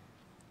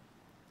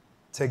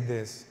 "Take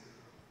this,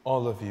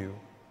 all of you,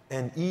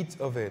 and eat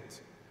of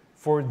it,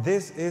 for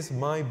this is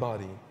my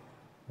body,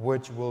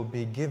 which will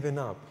be given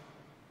up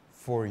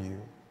for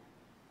you."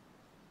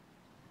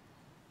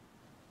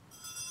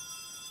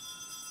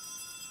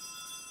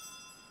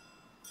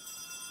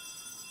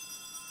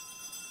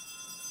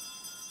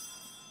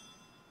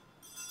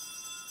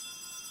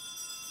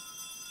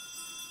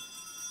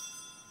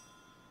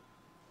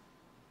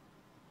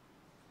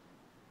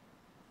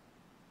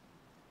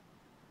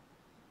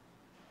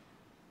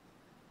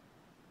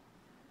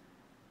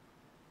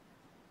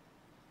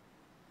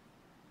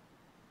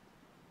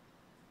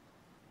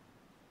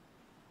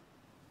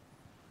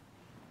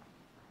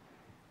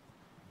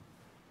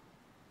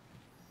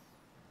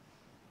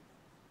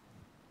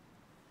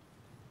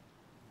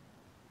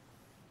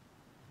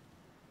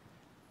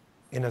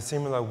 In a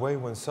similar way,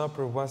 when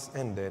supper was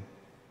ended,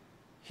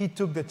 he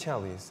took the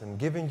chalice, and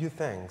giving you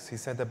thanks, he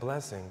said a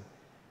blessing,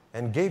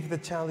 and gave the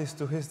chalice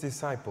to his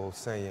disciples,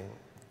 saying,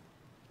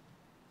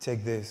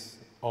 "Take this,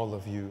 all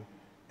of you,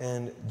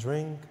 and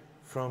drink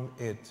from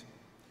it.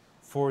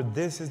 For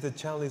this is the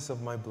chalice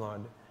of my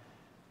blood,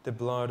 the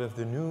blood of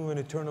the new and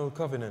eternal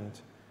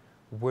covenant,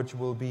 which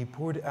will be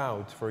poured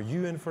out for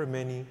you and for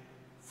many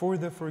for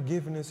the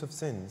forgiveness of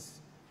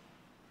sins.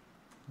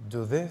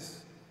 Do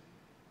this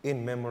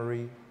in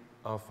memory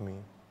of me."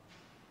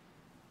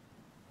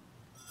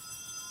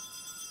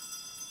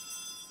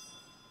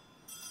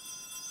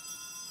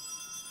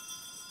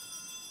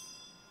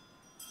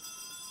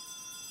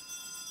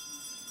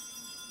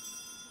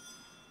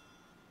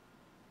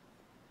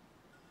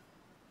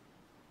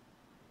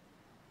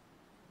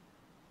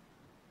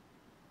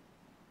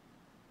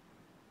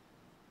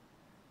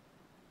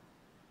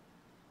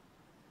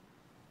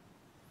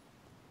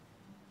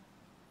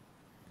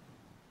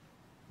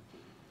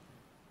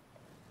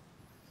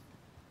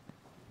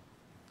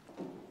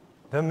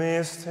 The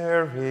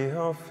mystery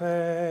of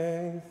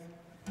faith.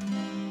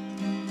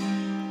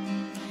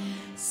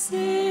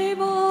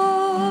 Save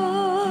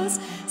us,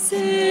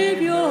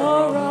 Savior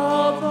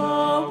of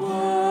the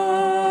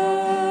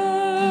world,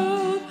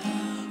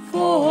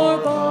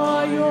 for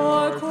by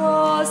your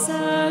cross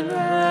and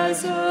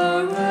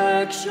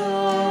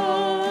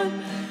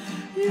resurrection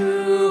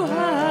you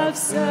have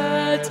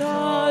set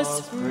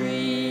us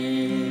free.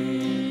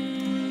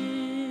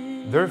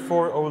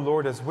 Therefore, O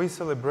Lord, as we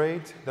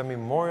celebrate the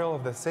memorial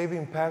of the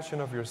saving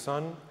passion of your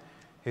Son,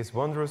 his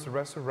wondrous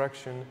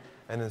resurrection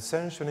and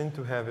ascension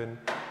into heaven,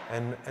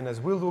 and as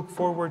we look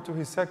forward to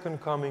his second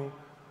coming,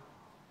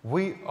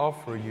 we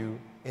offer you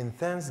in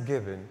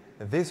thanksgiving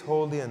this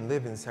holy and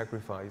living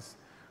sacrifice.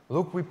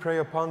 Look, we pray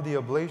upon the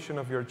oblation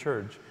of your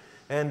church,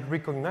 and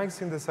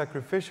recognizing the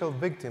sacrificial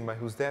victim by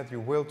whose death you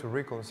will to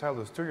reconcile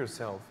us to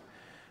yourself,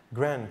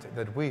 grant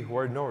that we who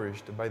are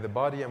nourished by the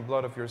body and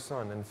blood of your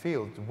Son and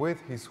filled with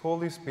his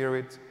Holy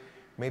Spirit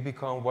may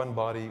become one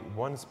body,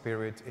 one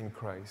spirit in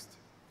Christ.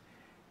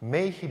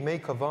 May he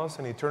make of us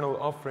an eternal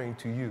offering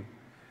to you,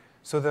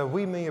 so that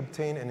we may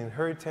obtain an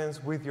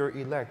inheritance with your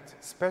elect,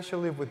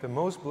 especially with the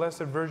most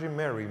blessed Virgin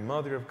Mary,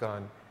 Mother of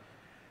God,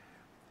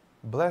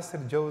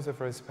 blessed Joseph,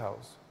 her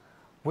spouse,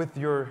 with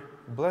your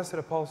blessed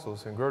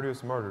apostles and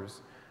glorious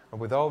martyrs,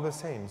 and with all the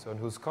saints on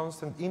whose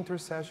constant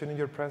intercession in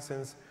your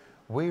presence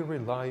we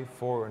rely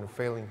for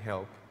unfailing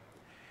help.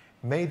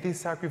 May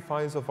this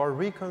sacrifice of our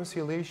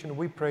reconciliation,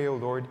 we pray, O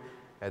Lord,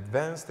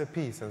 advance the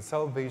peace and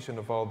salvation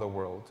of all the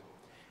world.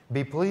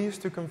 Be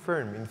pleased to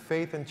confirm in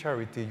faith and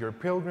charity your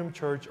pilgrim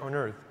church on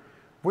earth,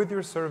 with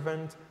your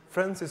servant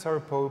Francis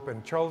our Pope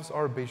and Charles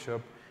our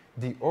Bishop,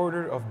 the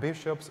order of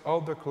bishops,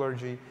 all the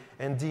clergy,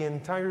 and the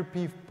entire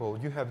people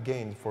you have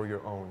gained for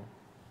your own.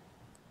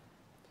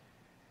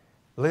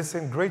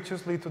 Listen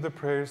graciously to the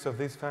prayers of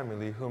this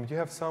family whom you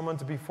have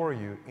summoned before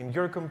you in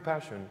your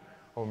compassion,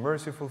 O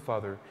merciful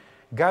Father.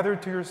 Gather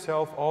to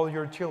yourself all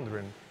your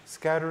children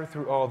scattered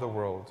through all the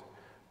world,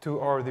 to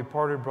our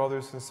departed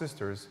brothers and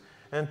sisters,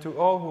 and to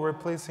all who are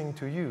pleasing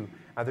to you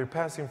at their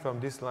passing from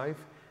this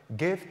life.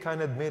 Give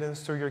kind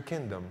admittance to your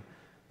kingdom.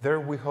 There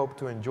we hope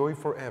to enjoy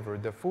forever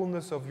the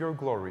fullness of your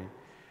glory.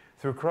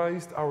 Through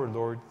Christ our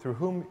Lord, through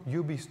whom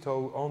you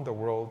bestow on the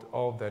world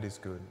all that is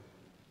good.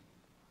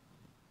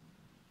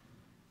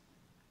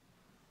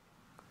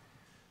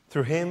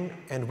 Through him,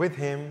 and with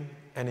him,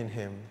 and in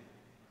him.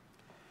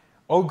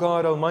 O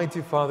God,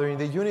 Almighty Father, in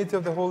the unity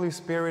of the Holy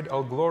Spirit,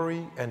 all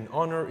glory and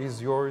honor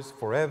is yours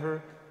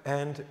forever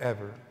and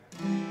ever.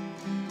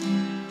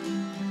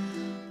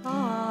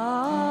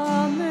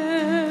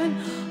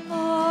 Amen.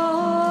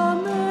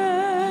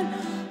 Amen.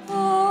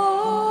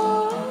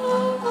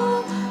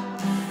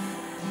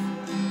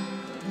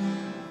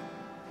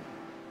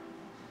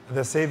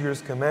 The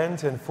Savior's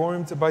command,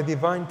 informed by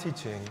divine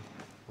teaching,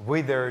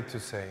 we dare to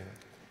say,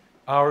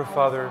 Our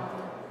Father,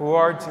 who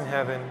art in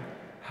heaven,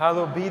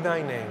 hallowed be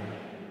thy name.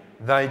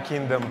 Thy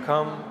kingdom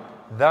come,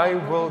 thy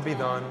will be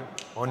done,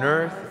 on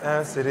earth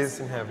as it is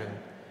in heaven.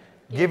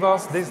 Give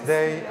us this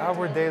day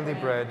our daily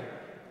bread,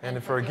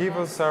 and forgive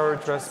us our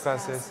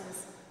trespasses,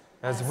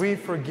 as we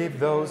forgive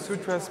those who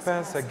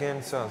trespass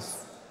against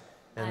us.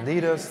 And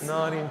lead us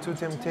not into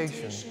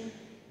temptation,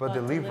 but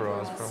deliver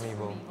us from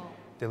evil.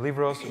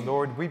 Deliver us,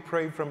 Lord, we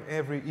pray, from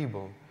every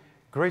evil.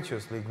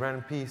 Graciously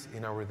grant peace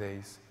in our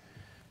days.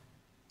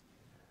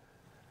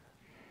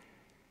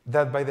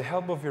 That by the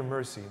help of your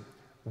mercy,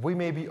 we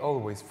may be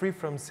always free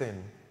from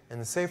sin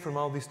and safe from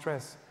all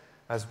distress,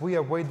 as we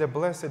await the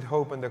blessed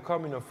hope and the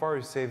coming of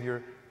our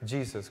Savior,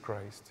 Jesus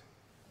Christ.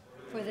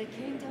 For the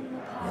kingdom,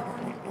 the power,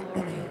 and the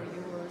glory are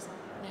yours,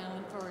 now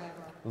and forever.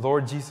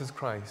 Lord Jesus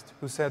Christ,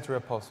 who said to your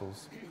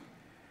apostles,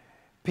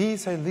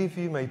 Peace I leave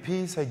you, my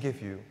peace I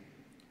give you.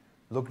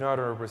 Look not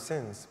on our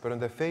sins, but on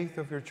the faith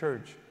of your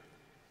church,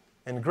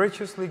 and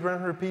graciously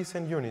grant her peace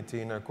and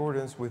unity in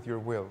accordance with your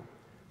will,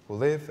 who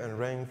live and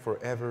reign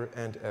forever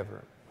and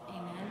ever.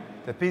 Amen.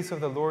 The peace of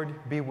the Lord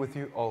be with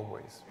you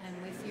always.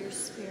 And with your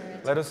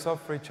spirit. Let us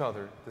offer each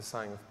other the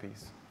sign of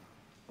peace.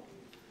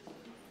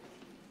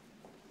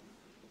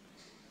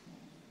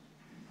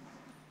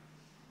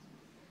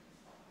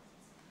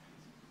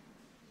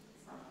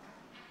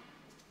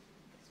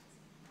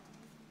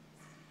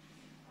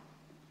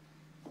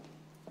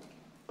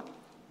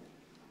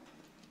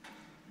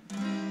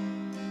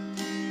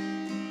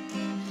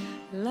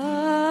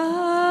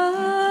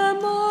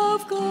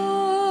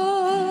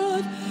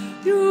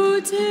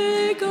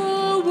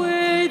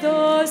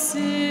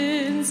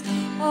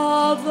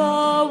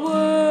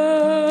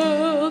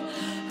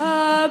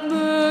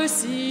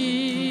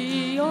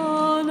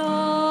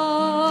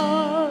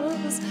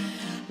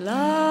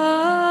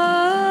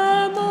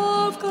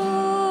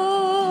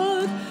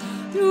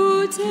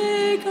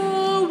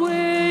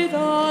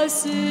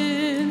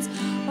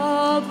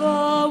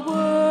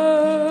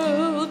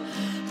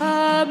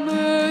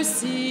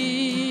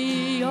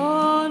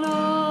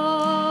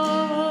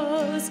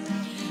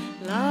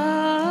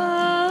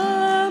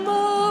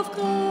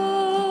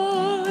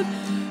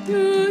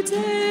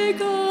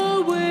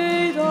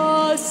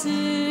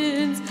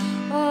 sins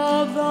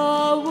of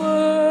the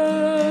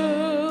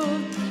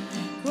world.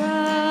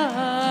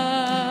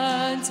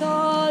 Grant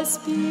us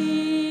peace.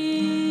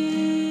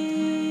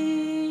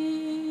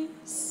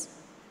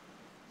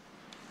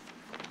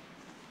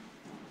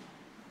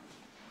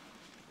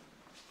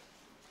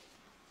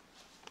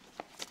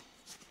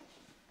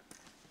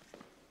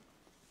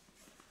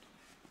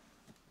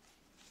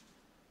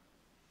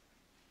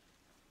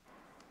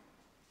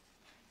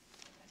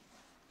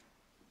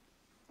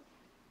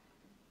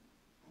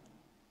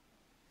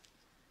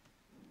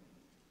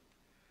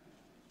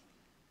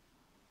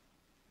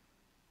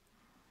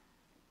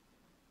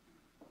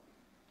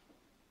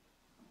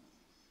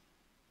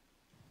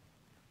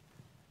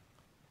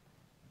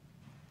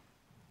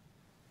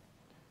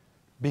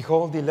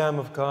 Behold the Lamb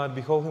of God,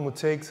 behold him who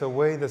takes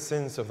away the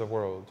sins of the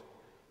world.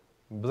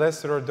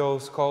 Blessed are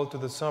those called to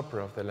the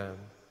supper of the Lamb.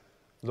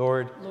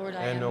 Lord,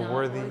 I am not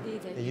worthy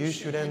that you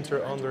should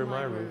enter under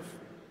my roof,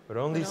 but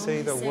only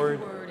say the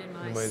word,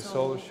 and my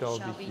soul shall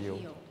be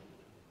healed.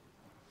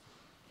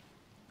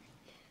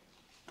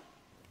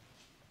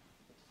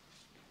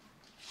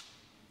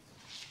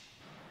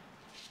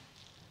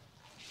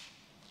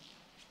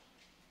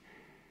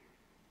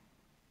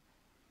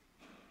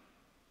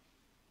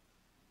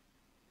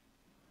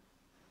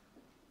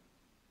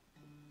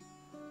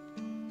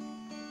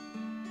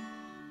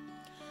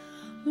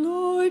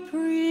 Lord,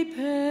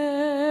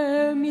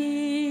 prepare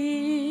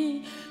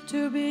me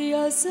to be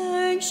a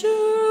sanctuary,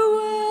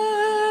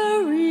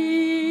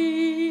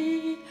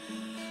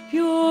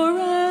 pure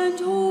and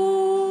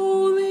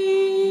holy,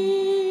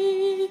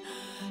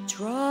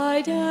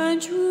 tried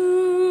and true.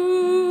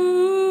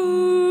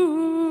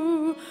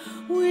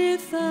 With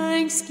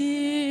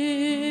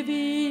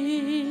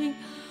thanksgiving,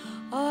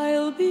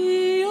 I'll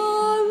be a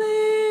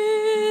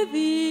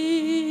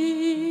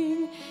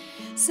living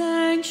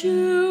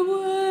sanctuary.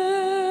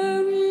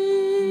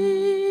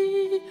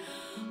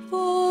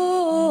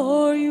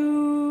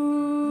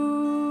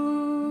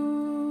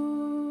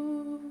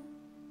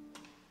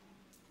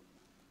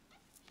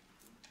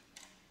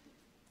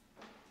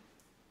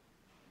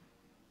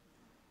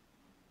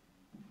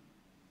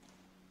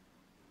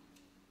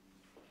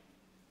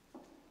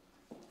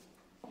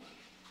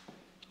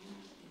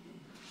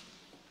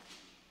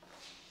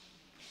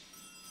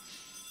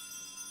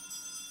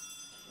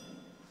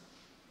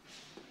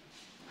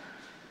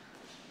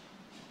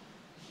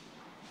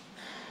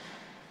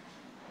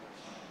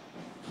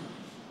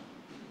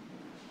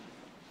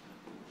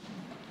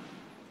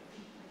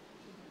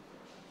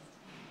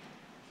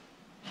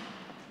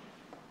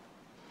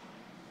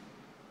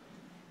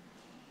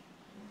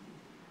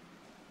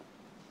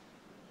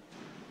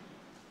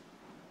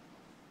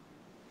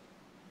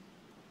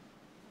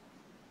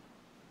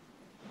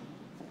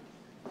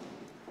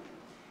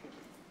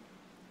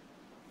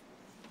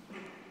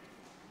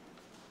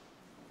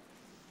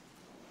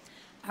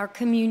 Our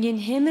communion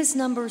hymn is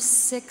number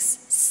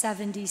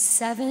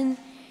 677,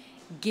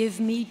 Give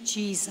Me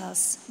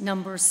Jesus,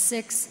 number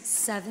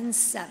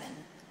 677.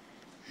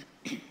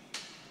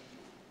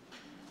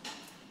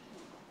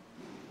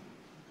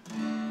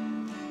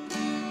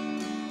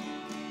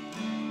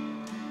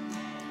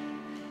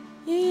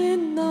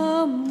 In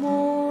the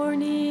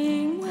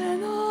morning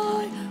when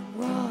I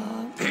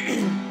rise,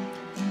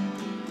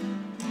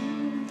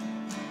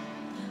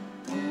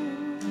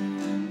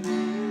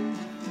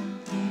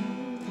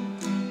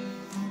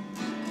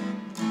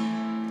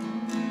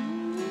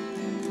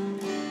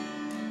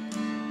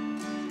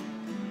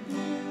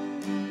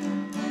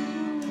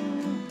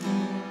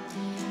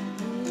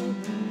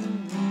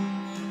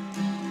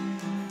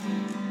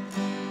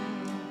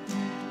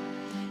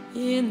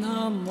 in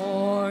the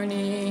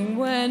morning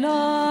when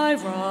I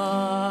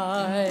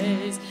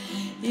rise,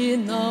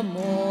 in the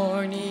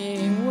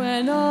morning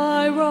when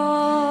I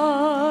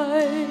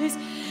rise,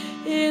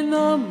 in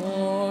the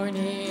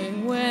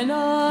morning when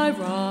I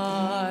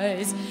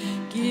rise,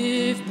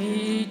 give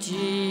me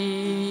Jesus,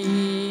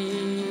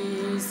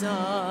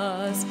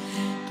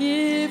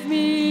 give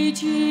me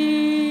Jesus,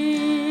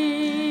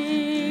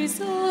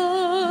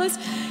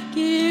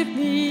 give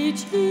me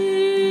Jesus.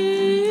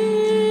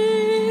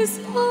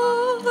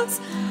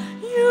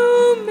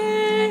 You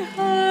may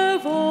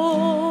have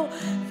all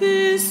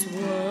this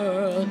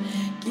world,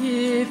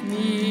 give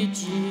me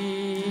Jesus.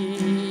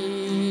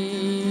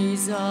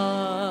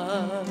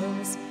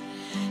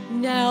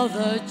 Now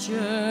the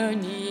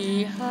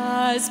journey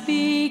has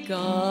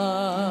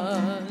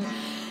begun.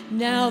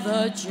 Now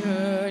the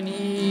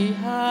journey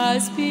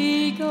has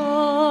begun.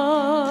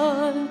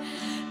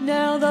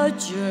 Now the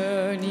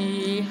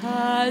journey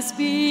has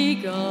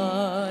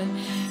begun.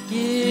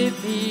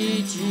 Give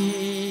me Jesus.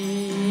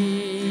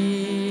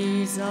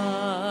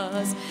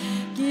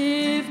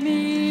 Give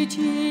me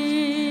Jesus.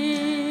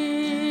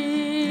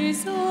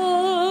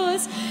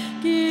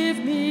 Give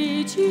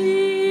me Jesus.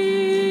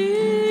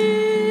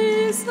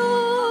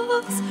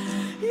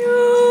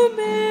 You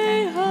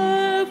may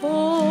have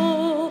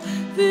all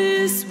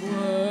this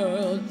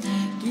world.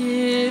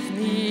 Give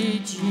me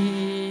Jesus.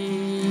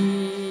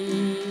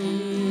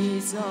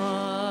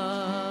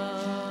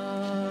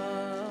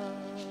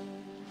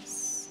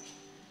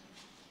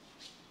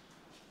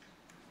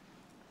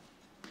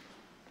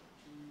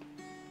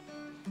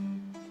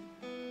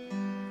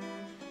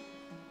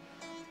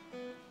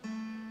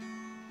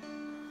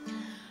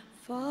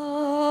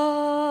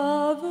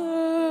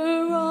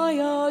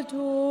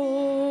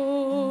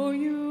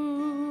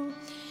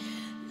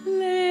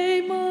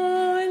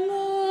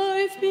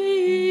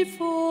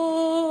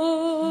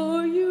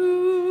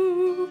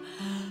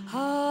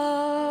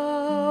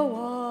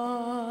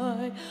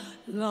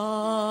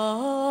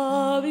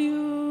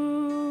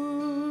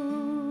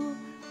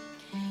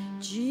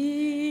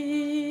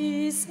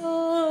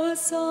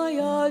 Jesus, I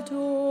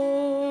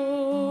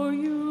adore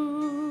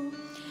you.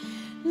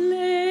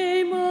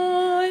 Lay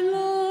my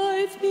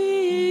life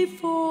before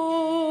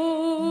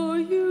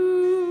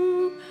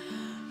you.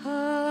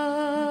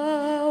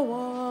 How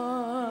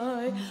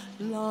I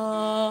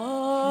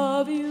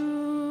love you.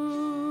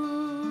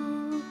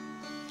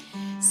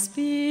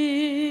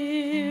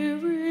 Spirit,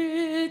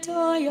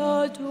 I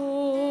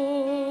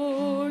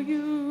adore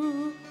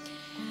you.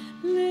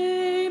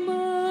 Lay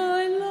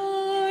my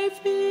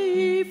life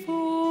before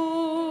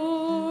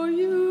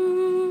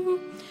you.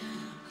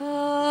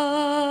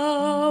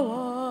 How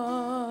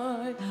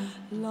I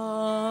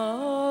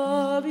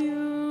love you.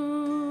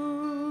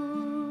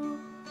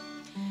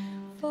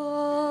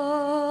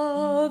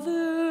 Father,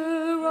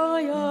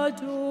 I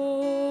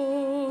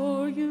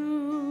adore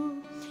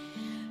you.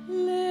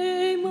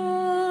 Lay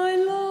my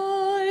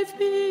life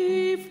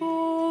before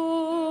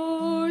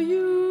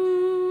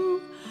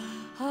you.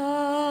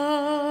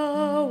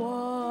 How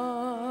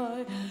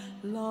I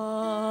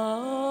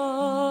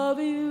love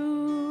you.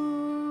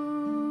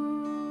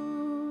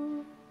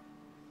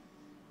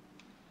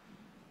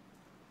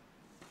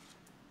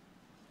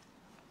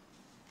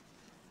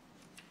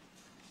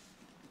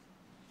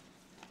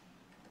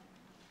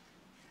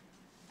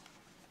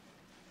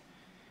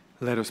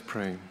 Let us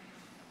pray.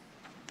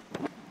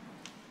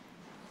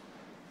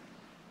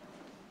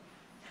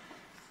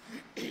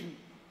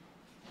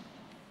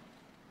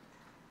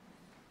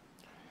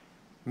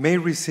 May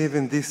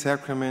receiving this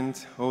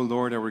sacrament, O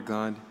Lord our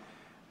God,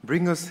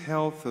 bring us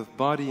health of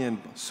body and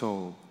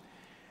soul,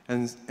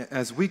 and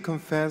as we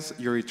confess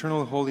your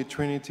eternal Holy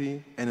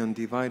Trinity and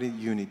undivided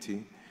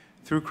unity,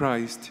 through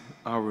Christ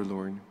our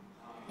Lord.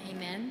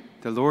 Amen.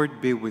 The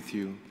Lord be with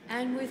you.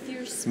 And with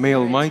your spirit. May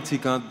Almighty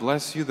God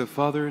bless you, the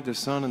Father, the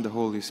Son, and the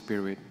Holy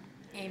Spirit.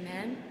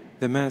 Amen.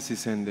 The Mass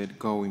is ended.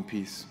 Go in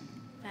peace.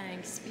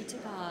 Thanks be to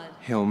God.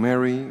 Hail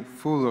Mary,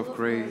 full of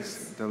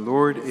grace, the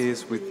Lord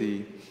is with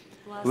thee.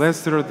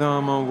 Blessed art thou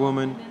among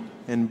women,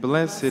 and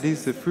blessed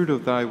is the fruit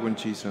of thy womb,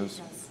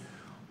 Jesus.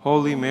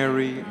 Holy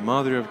Mary,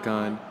 Mother of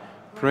God,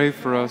 pray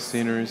for us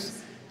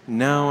sinners,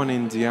 now and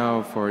in the hour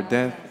of our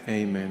death.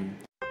 Amen.